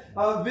set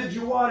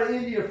Vijayawada,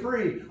 India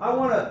free. I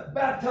want to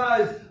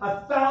baptize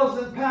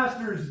 1,000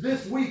 pastors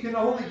this week in the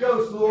Holy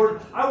Ghost,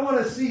 Lord. I want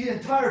to see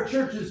entire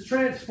churches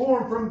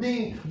transformed from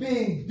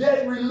being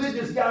dead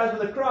religious guys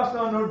with a cross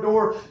on their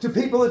door to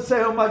people that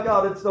say, oh my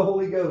God, it's the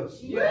Holy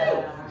Ghost.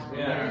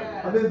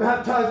 Yeah. I've been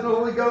baptized in the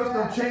Holy Ghost.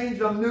 I'm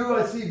changed. I'm new.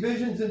 I see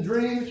visions and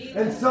dreams.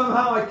 And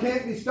somehow I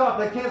can't be stopped.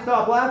 I can't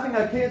stop laughing.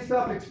 I can't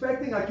stop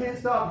expecting. I can't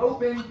stop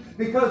hoping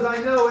because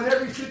I know in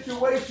every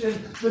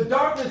situation the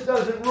darkness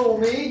doesn't rule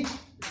me.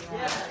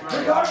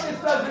 The darkness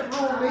doesn't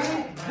rule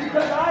me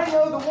because I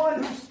know the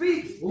one who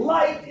speaks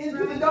light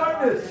into the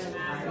darkness.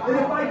 And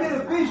if I get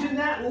a vision,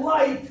 that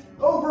light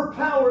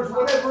overpowers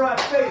whatever I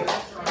face.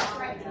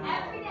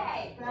 Every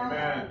day.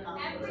 Amen.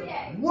 Every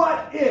day.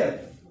 What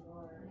if?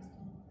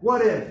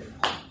 What if?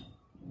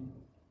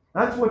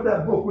 That's what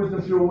that book,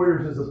 Wisdom Fuel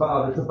Warriors, is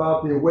about. It's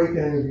about the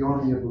awakening of the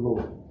army of the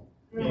Lord.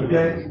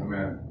 Okay?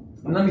 Amen.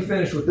 And let me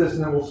finish with this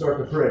and then we'll start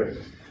to pray.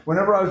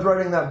 Whenever I was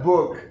writing that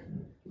book,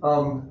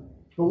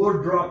 the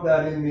Lord dropped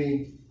that in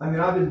me.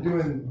 I've been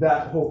doing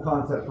that whole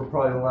concept for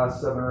probably the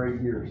last 7 or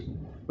 8 years.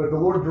 But the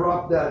Lord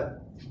dropped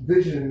that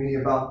vision in me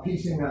about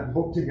piecing that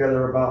book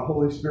together about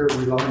Holy Spirit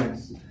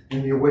reliance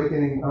and the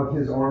awakening of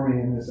His army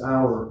in this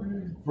hour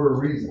for a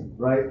reason,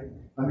 right?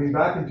 I mean,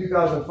 back in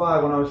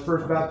 2005, when I was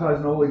first baptized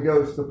in the Holy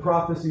Ghost, the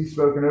prophecy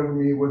spoken over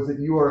me was that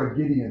you are a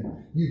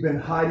Gideon. You've been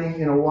hiding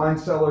in a wine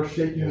cellar,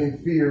 shaking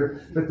in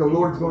fear, but the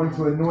Lord's going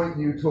to anoint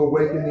you to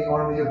awaken the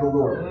army of the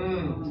Lord.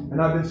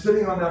 And I've been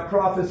sitting on that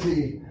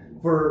prophecy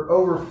for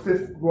over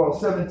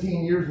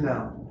 17 years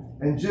now.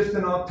 And just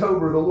in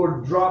October, the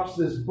Lord drops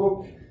this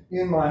book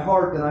in my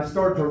heart, and I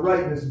start to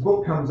write, and this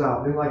book comes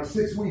out. In like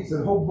 6 weeks,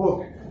 the whole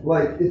book,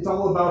 like, it's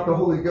all about the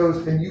Holy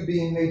Ghost and you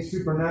being made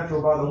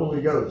supernatural by the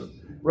Holy Ghost.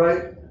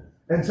 Right?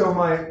 And so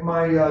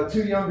my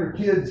two younger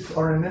kids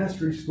are in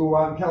ministry school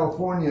out in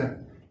California,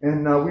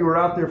 and we were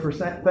out there for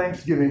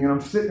Thanksgiving, and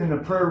I'm sitting in the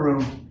prayer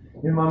room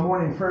in my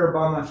morning prayer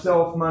by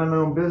myself, minding my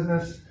own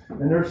business,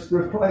 and there's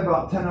probably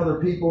about 10 other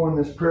people in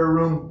this prayer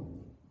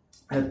room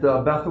at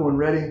Bethel and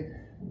Redding,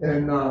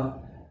 and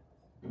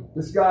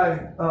this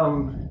guy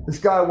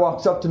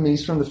walks up to me.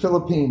 He's from the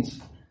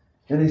Philippines,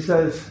 and he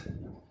says,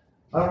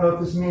 I don't know if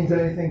this means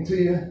anything to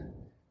you,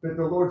 but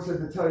the Lord said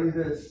to tell you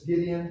this,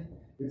 Gideon,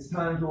 it's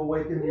time to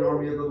awaken the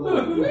army of the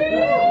Lord.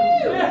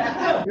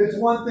 It's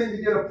one thing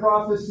to get a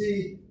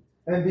prophecy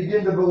and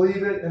begin to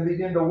believe it and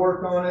begin to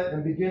work on it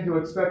and begin to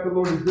expect the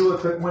Lord to do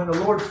it. But when the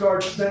Lord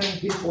starts sending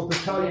people to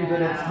tell you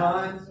that it's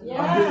time,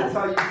 I'm here to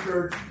tell you,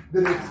 church,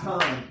 that it's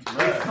time.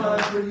 It's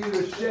time for you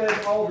to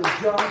shed all the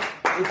junk.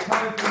 It's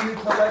time for you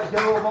to let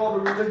go of all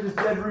the religious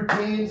dead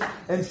routines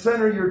and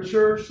center your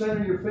church,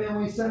 center your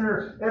family,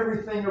 center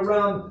everything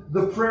around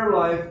the prayer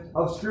life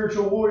of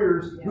spiritual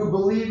warriors who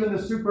believe in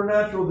the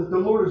supernatural, that the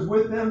Lord is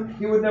with them.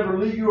 He would never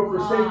leave you or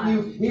forsake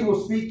you. He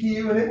will speak to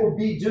you, and it will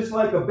be just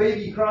like a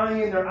baby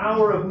crying in their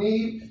hour of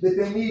need, that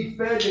they need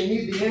fed, they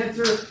need the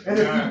answer. And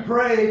if you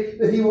pray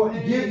that He will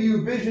give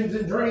you visions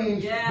and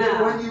dreams,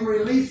 that when you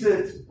release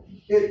it,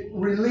 it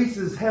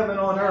releases heaven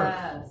on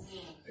earth.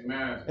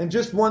 Amen. And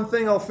just one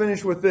thing, I'll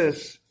finish with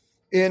this.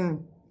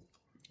 When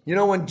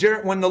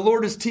the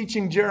Lord is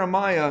teaching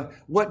Jeremiah,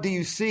 what do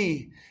you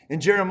see? And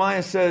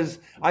Jeremiah says,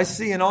 I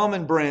see an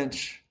almond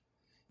branch.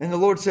 And the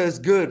Lord says,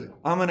 good,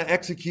 I'm going to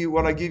execute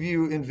what I give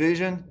you in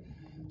vision.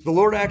 The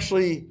Lord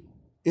actually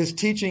is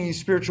teaching you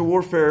spiritual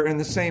warfare in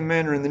the same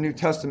manner in the New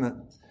Testament.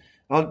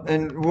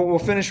 And we'll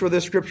finish with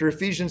this scripture,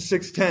 Ephesians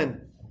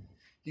 6:10.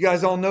 You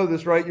guys all know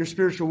this, right? You're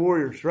spiritual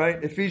warriors,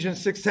 right?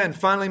 Ephesians 6:10.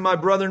 Finally, my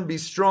brethren, be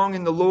strong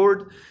in the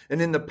Lord and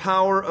in the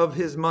power of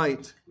His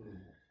might.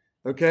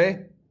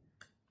 Okay?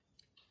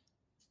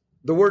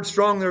 The word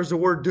strong there is the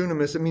word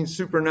dunamis. It means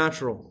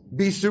supernatural.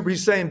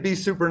 He's saying be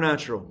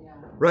supernatural,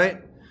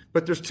 right?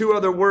 But there's two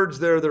other words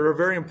there that are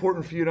very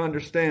important for you to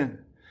understand.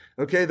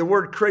 Okay? The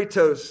word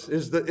kratos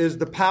is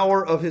the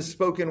power of His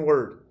spoken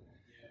word.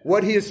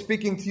 What He is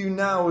speaking to you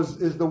now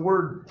is the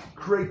word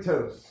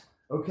kratos.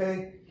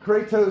 Okay?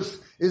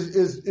 Kratos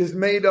is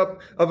made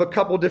up of a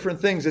couple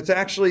different things. It's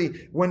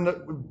actually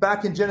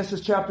back in Genesis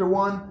chapter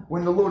 1,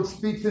 when the Lord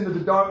speaks into the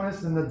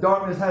darkness and the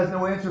darkness has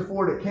no answer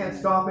for it, it can't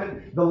stop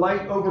it. The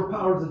light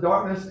overpowers the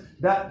darkness.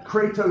 That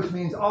Kratos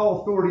means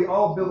all authority,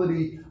 all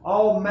ability,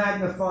 all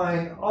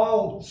magnifying,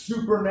 all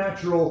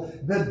supernatural.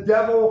 The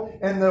devil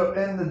and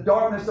the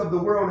darkness of the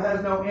world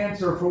has no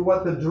answer for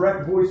what the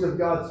direct voice of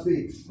God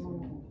speaks.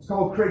 It's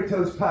called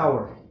Kratos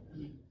power.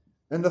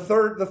 And the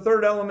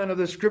third element of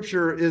this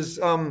scripture is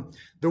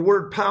the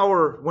word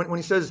power. When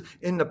he says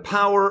in the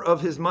power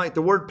of His might,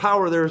 the word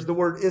power there is the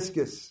word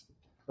ischus.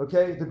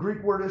 Okay, the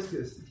Greek word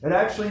ischus. It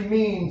actually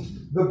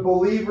means the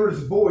believer's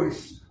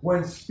voice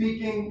when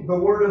speaking the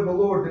word of the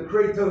Lord, the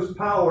Kratos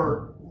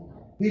power.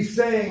 He's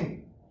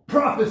saying,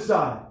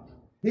 prophesy.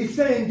 He's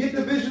saying, get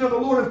the vision of the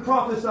Lord and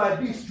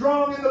prophesy. Be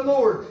strong in the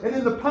Lord and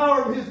in the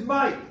power of His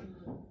might.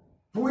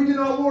 For we do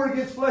not war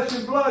against flesh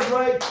and blood,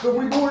 right? But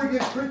we war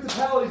against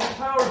principalities and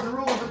powers and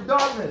rulers of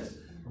darkness.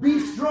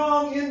 Be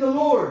strong in the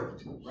Lord.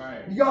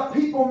 Right. You got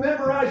people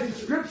memorizing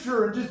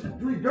Scripture and just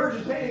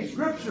regurgitating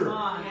Scripture.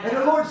 And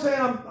the Lord's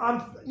saying,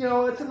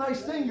 it's a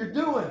nice thing you're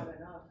doing.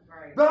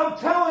 But I'm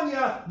telling you,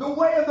 the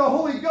way of the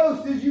Holy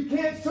Ghost is you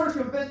can't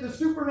circumvent the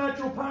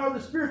supernatural power of the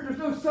Spirit. There's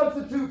no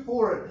substitute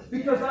for it.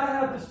 Because I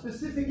have the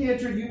specific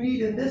answer you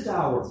need in this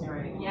hour.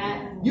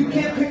 Yes. You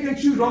can't pick and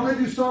choose. I'm going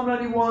to do Psalm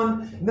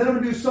 91, and then I'm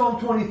going to do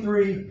Psalm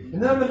 23,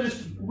 and then I'm going to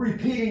just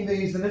repeating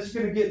these, and it's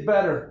going to get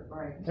better.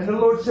 Right. And the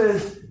Lord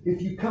says, if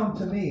you come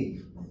to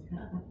me,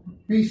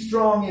 be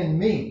strong in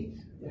me.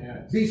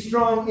 Yes. Be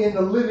strong in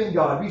the living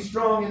God. Be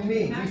strong in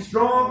me. Be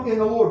strong in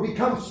the Lord.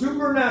 Become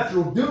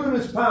supernatural,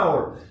 dunamis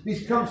power.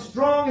 Become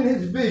strong in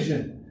His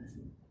vision.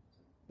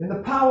 In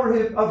the power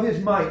of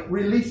His might,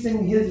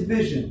 releasing His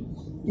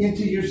vision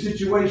into your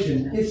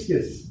situation.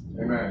 Ischus.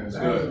 Amen. That's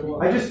good.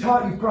 I just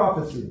taught you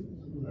prophecy.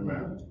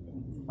 Amen.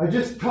 I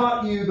just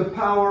taught you the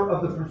power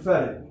of the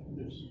prophetic.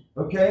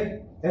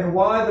 Okay? And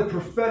why the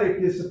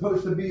prophetic is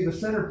supposed to be the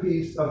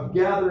centerpiece of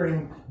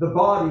gathering the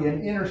body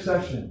and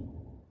intercession.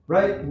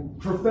 Right?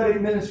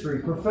 Prophetic ministry,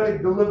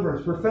 prophetic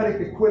deliverance,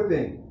 prophetic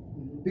equipping.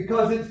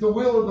 Because it's the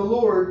will of the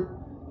Lord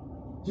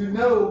to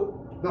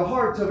know the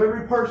hearts of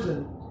every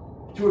person,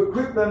 to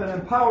equip them and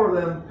empower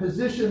them,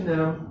 position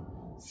them,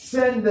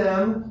 send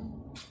them,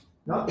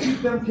 not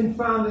keep them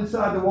confounded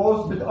inside the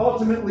walls, but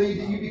ultimately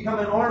that you become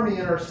an army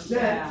and are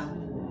sent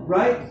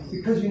right?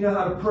 Because you know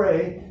how to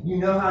pray, you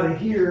know how to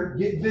hear,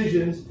 get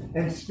visions,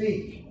 and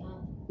speak.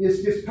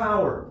 It's just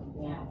power.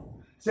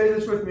 Say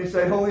this with me.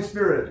 Say, Holy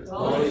Spirit.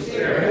 Holy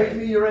Spirit. Make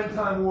me your end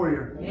time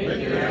warrior. Make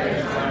me your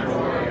end time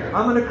warrior.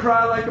 I'm going to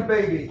cry like a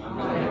baby. I'm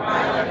going to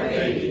cry like a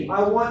baby.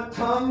 I want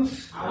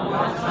tongues. I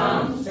want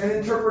tongues. And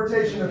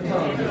interpretation of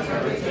tongues.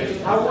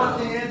 I want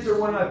the answer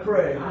when I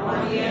pray. I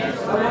want the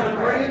answer. I want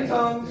to pray in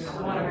tongues.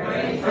 I want to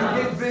pray in And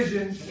tongues. get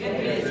visions.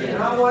 Get visions.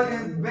 And I want to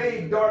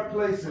invade dark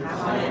places. I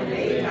want to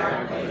invade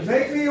dark places.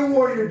 Make me a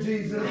warrior,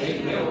 Jesus.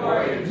 Make me a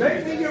warrior.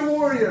 Make me your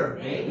warrior.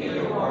 Make me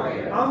your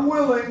warrior. I'm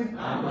willing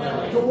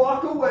I'm to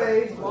walk away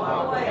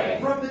walk away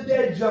from the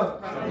dead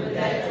junk, from the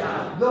dead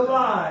junk. the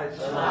lies,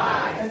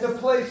 lies, and the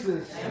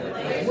places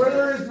where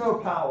there is no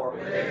power.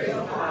 There is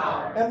no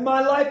power. And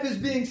my life is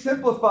being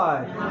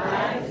simplified My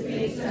life is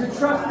being to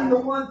trust in the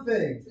one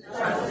thing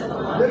trust in the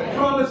one that thing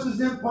promises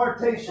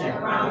impartation that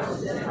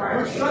promises for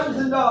impartation. sons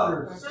and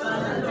daughters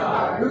Sons and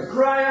daughters who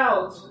cry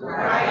out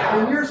cry out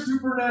in your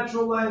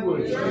supernatural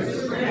language. your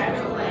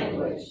supernatural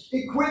language.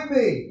 Equip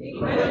me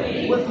Equip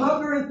me with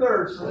hunger and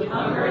thirst with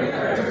hunger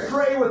and to thirst.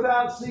 pray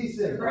without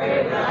ceasing.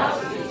 Pray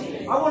without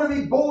ceasing. I want to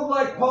be bold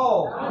like I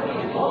Paul, want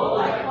to be bold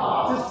like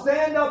Paul. to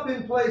stand up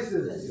in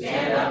places,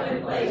 Stand up in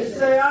to places.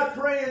 say, I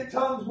pray in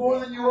tongues more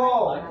than you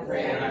all.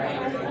 Pray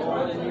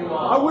more than you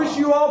I all. wish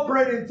you all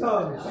prayed in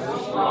tongues, You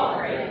all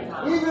pray in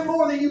tongues. even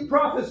more than you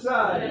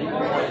prophesied, More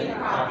than you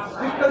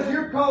prophesy. because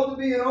you're called to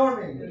be an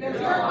army.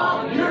 Because you're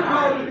called to be You're an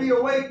called army. to be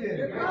awakened.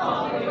 You're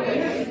called to be And this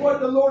awakened. is what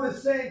the Lord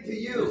is saying to This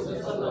you. is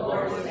what the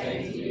Lord is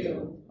saying to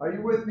you. Are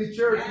you with me,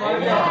 church? My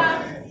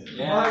God.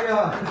 Yeah. My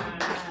God.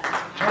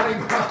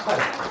 My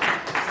God.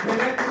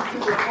 Connected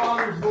to the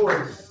Father's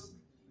voice.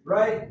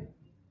 Right?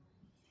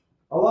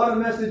 A lot of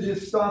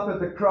messages stop at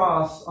the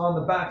cross, on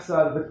the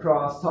backside of the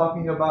cross,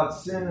 talking about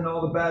sin and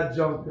all the bad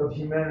junk of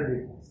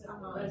humanity.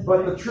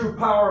 But the true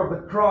power of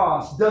the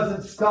cross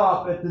doesn't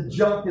stop at the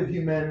junk of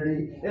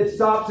humanity. It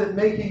stops at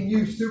making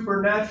you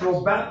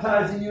supernatural,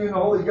 baptizing you in the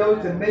Holy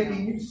Ghost, and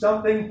making you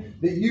something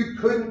that you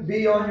couldn't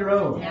be on your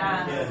own.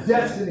 Yes.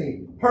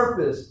 Destiny,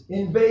 purpose,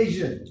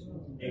 invasion.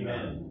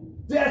 Amen.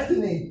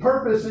 Destiny,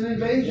 purpose, and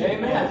invasion.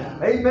 Amen.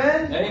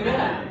 Amen?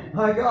 Amen.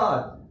 My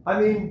God. I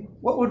mean,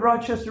 what would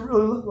Rochester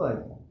really look like?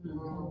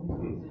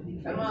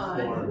 Come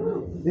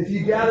on. If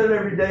you gathered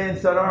every day and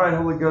said, all right,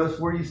 Holy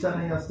Ghost, where are you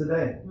sending us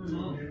today?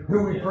 Who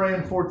are we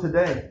praying for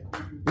today?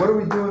 What are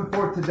we doing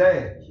for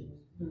today?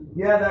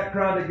 Yeah, that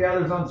crowd that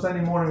gathers on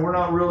Sunday morning, we're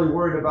not really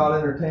worried about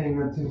entertaining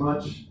them too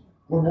much.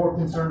 We're more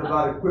concerned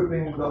about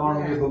equipping the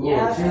army of the Lord.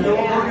 Yes, So you know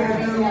what we're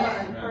yes, going to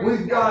yes. do?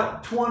 We've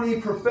got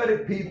 20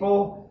 prophetic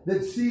people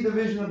that see the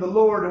vision of the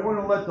Lord, and we're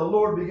going to let the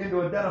Lord begin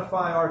to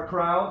identify our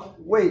crowd.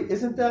 Wait,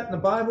 isn't that in the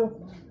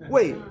Bible?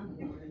 Wait.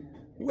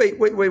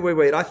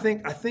 I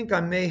think I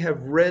may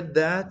have read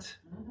that.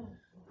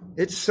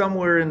 It's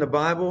somewhere in the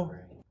Bible.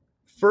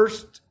 1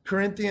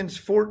 Corinthians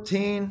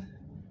 14,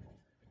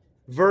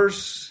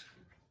 verse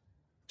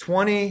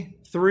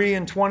 23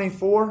 and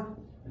 24.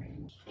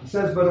 It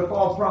says, but if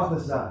all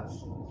prophesies,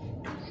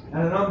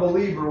 and an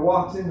unbeliever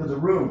walks into the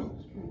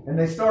room, and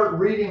they start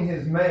reading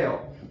his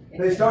mail,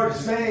 they start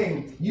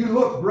saying, you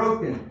look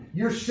broken,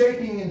 you're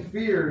shaking in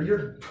fear,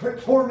 you're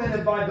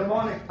tormented by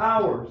demonic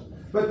powers,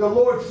 but the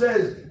Lord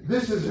says,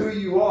 this is who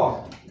you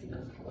are.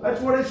 That's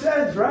what it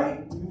says,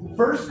 right? 1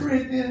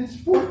 Corinthians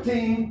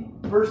 14,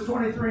 verse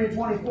 23 and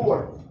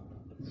 24.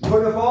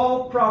 But if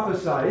all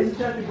prophesy, isn't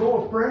that the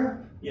goal of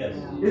prayer? Yes.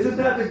 Isn't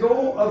that the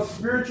goal of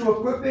spiritual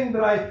equipping?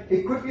 That I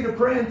equip you to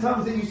pray in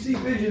tongues, that you see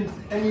visions,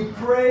 and you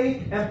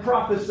pray and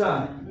prophesy.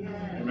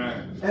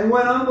 Amen. And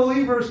when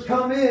unbelievers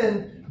come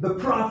in, the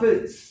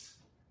prophets,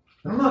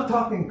 I'm not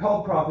talking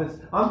called prophets,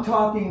 I'm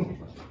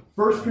talking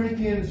 1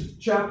 Corinthians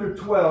chapter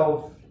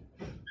 12,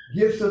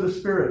 gifts of the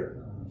Spirit.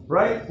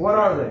 Right? What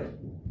are they?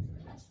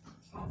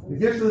 The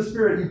gifts of the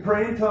Spirit. You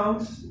pray in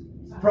tongues,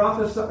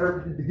 prophesy,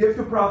 or the gift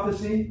of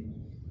prophecy,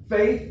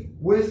 faith,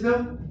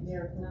 wisdom,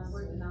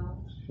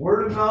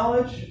 word of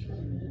knowledge,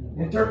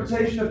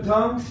 interpretation of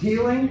tongues,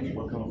 healing,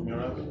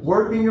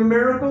 working of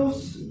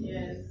miracles.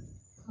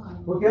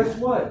 Well, guess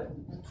what?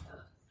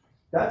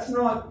 That's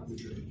not...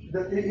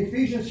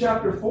 Ephesians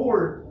chapter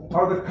 4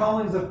 are the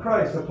callings of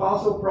Christ.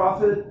 Apostle,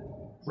 prophet,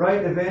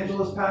 right?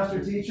 Evangelist,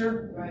 pastor,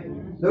 teacher.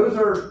 Right. Those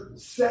are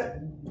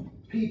set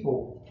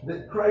people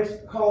that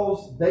Christ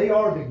calls, they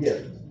are the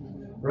gift.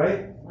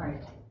 Right?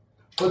 Right.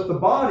 But the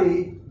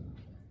body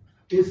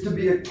is to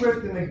be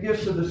equipped in the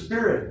gifts of the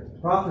Spirit.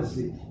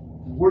 Prophecy.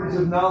 Words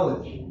of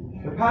knowledge.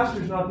 The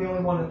pastor's not the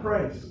only one that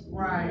prays.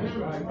 Right.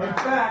 In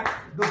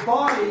fact, the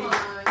body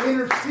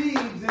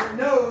intercedes and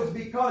knows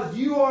because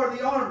you are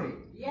the army.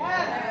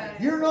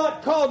 Yes. You're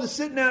not called to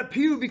sit in that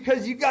pew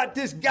because you got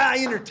this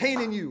guy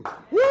entertaining you.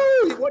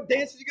 Woo! What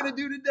dance is he going to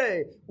do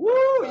today? Woo!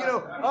 You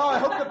know, oh, I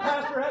hope the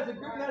pastor has a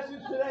good message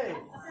today.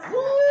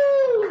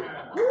 Woo!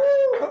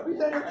 Woo! Hope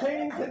he's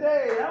entertaining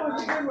today. That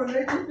was a good one.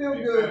 Make you feel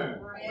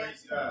good.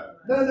 Praise God.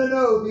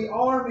 No. The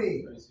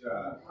army. Praise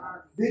God.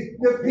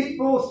 The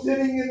people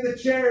sitting in the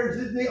chairs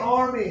is the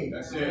army.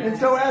 That's it. And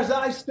so as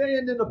I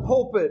stand in the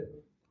pulpit,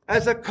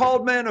 as a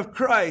called man of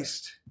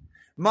Christ,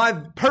 my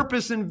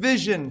purpose and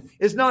vision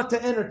is not to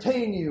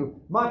entertain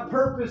you. My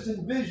purpose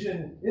and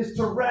vision is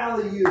to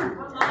rally you.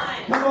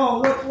 Come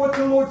on, what's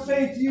the Lord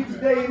saying to you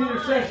today in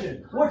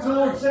intercession? What's the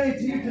Lord saying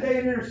to you today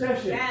in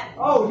intercession?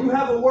 Oh, you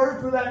have a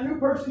word for that new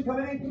person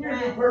coming in? Come here,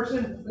 new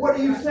person. What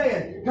are you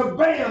saying?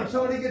 Kabam!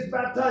 Somebody gets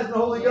baptized in the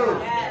Holy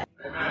Ghost. Amen.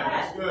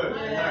 That's good.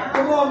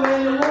 Come on,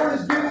 man. The Lord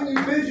is giving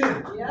you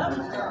vision.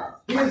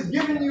 He has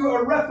given you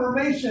a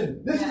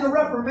reformation. This is a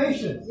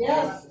reformation.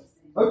 Yes.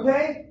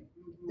 Okay?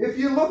 If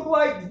you look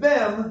like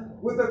them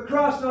with a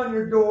cross on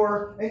your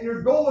door and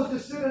your goal is to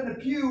sit in a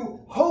pew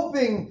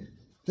hoping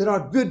that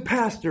our good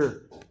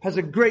pastor has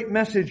a great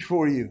message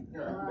for you,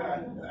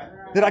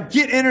 that I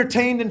get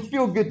entertained and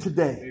feel good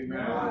today.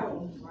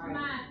 Amen.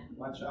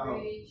 Watch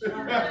out.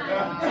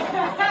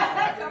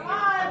 Come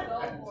on.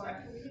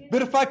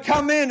 But if I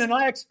come in and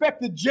I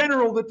expect the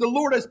general that the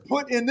Lord has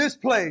put in this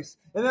place,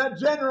 and that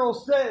general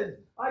says,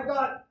 I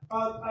got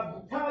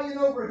a battalion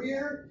over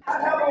here, I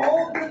have a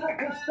whole different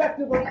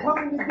perspective of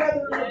coming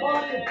together in the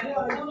body of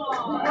Christ,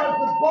 because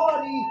the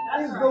body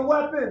is the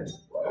weapon.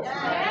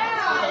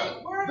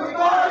 The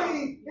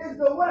body is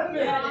the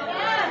weapon.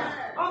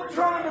 I'm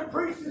trying to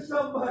preach to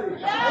somebody.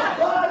 The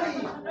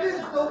body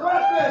is the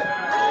weapon.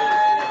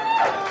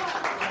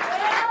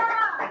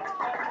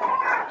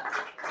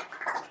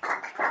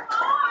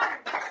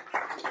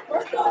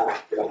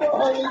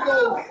 Holy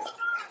Ghost.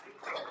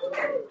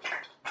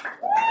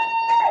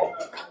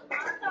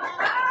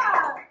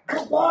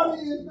 The body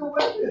is the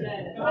weapon.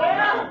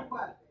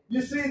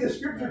 You see, the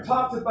scripture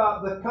talks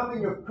about the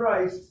coming of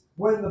Christ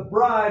when the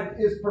bride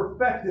is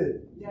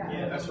perfected.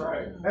 Yeah, that's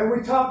right. And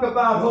we talk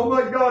about, oh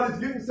my God, it's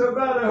getting so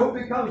bad, I hope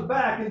he comes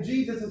back. And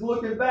Jesus is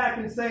looking back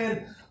and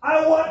saying,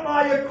 I want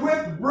my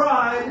equipped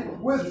bride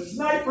with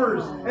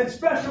snipers and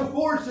special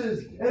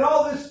forces and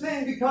all this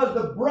thing, because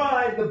the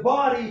bride, the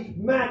body,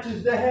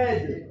 matches the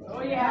head.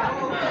 Oh yeah.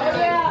 Oh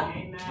yeah.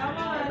 Come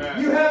on.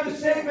 You have the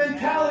same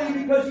mentality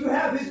because you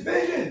have his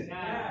vision.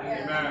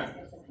 Amen.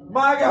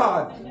 My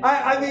God.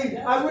 I mean,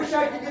 I wish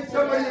I could get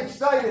somebody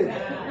excited.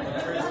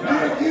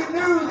 If you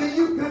knew that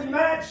you could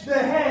match the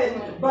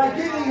head by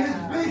getting his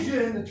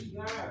vision,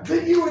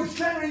 then you would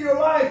center your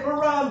life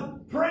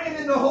around praying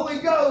in the Holy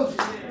Ghost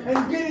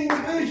and getting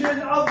the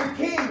vision of the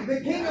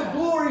King of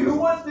Glory who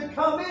wants to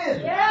come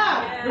in.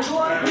 Yeah. There's a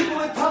lot of people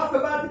that talk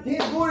about the King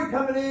of Glory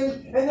coming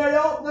in, and they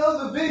don't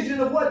know the vision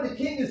of what the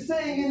King is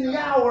saying in the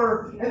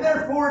hour, and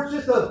therefore it's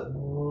just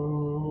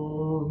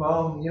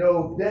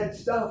dead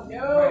stuff.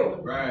 No.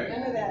 Right.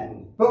 None of that.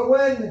 But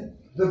when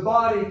the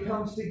body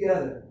comes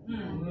together,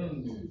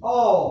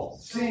 all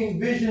seeing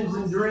visions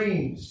and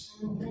dreams,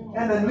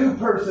 and a new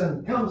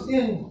person comes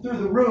in through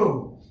the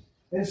room,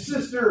 and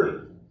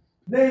Sister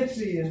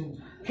Nancy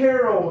and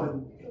Carol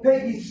and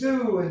Peggy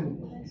Sue and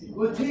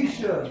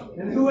Letitia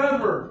and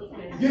whoever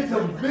gets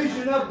a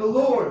vision of the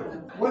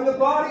Lord, when the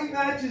body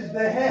matches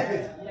the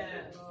head,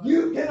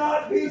 you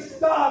cannot be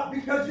stopped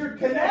because you're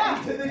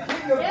connected to the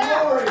King of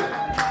Glory.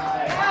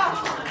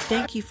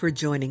 Thank you for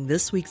joining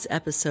this week's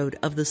episode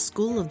of the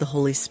School of the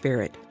Holy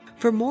Spirit.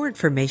 For more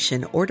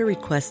information or to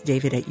request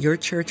David at your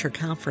church or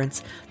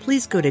conference,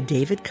 please go to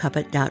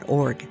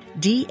davidcuppett.org,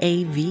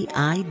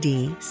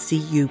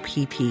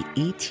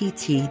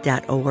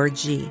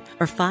 davidcuppett.org,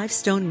 or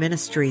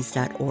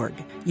fivestoneministries.org.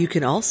 You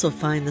can also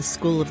find the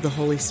School of the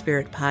Holy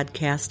Spirit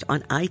podcast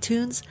on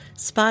iTunes,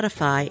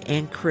 Spotify,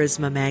 and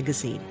Charisma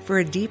Magazine. For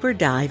a deeper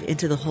dive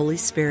into the Holy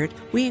Spirit,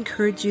 we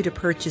encourage you to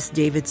purchase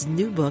David's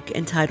new book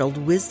entitled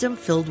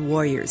Wisdom-Filled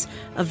Warriors,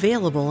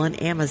 available on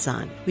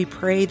Amazon. We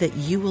pray that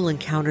you will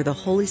encounter the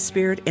Holy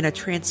Spirit in a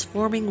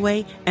transforming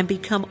way and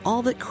become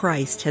all that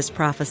Christ has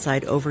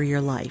prophesied over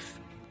your life.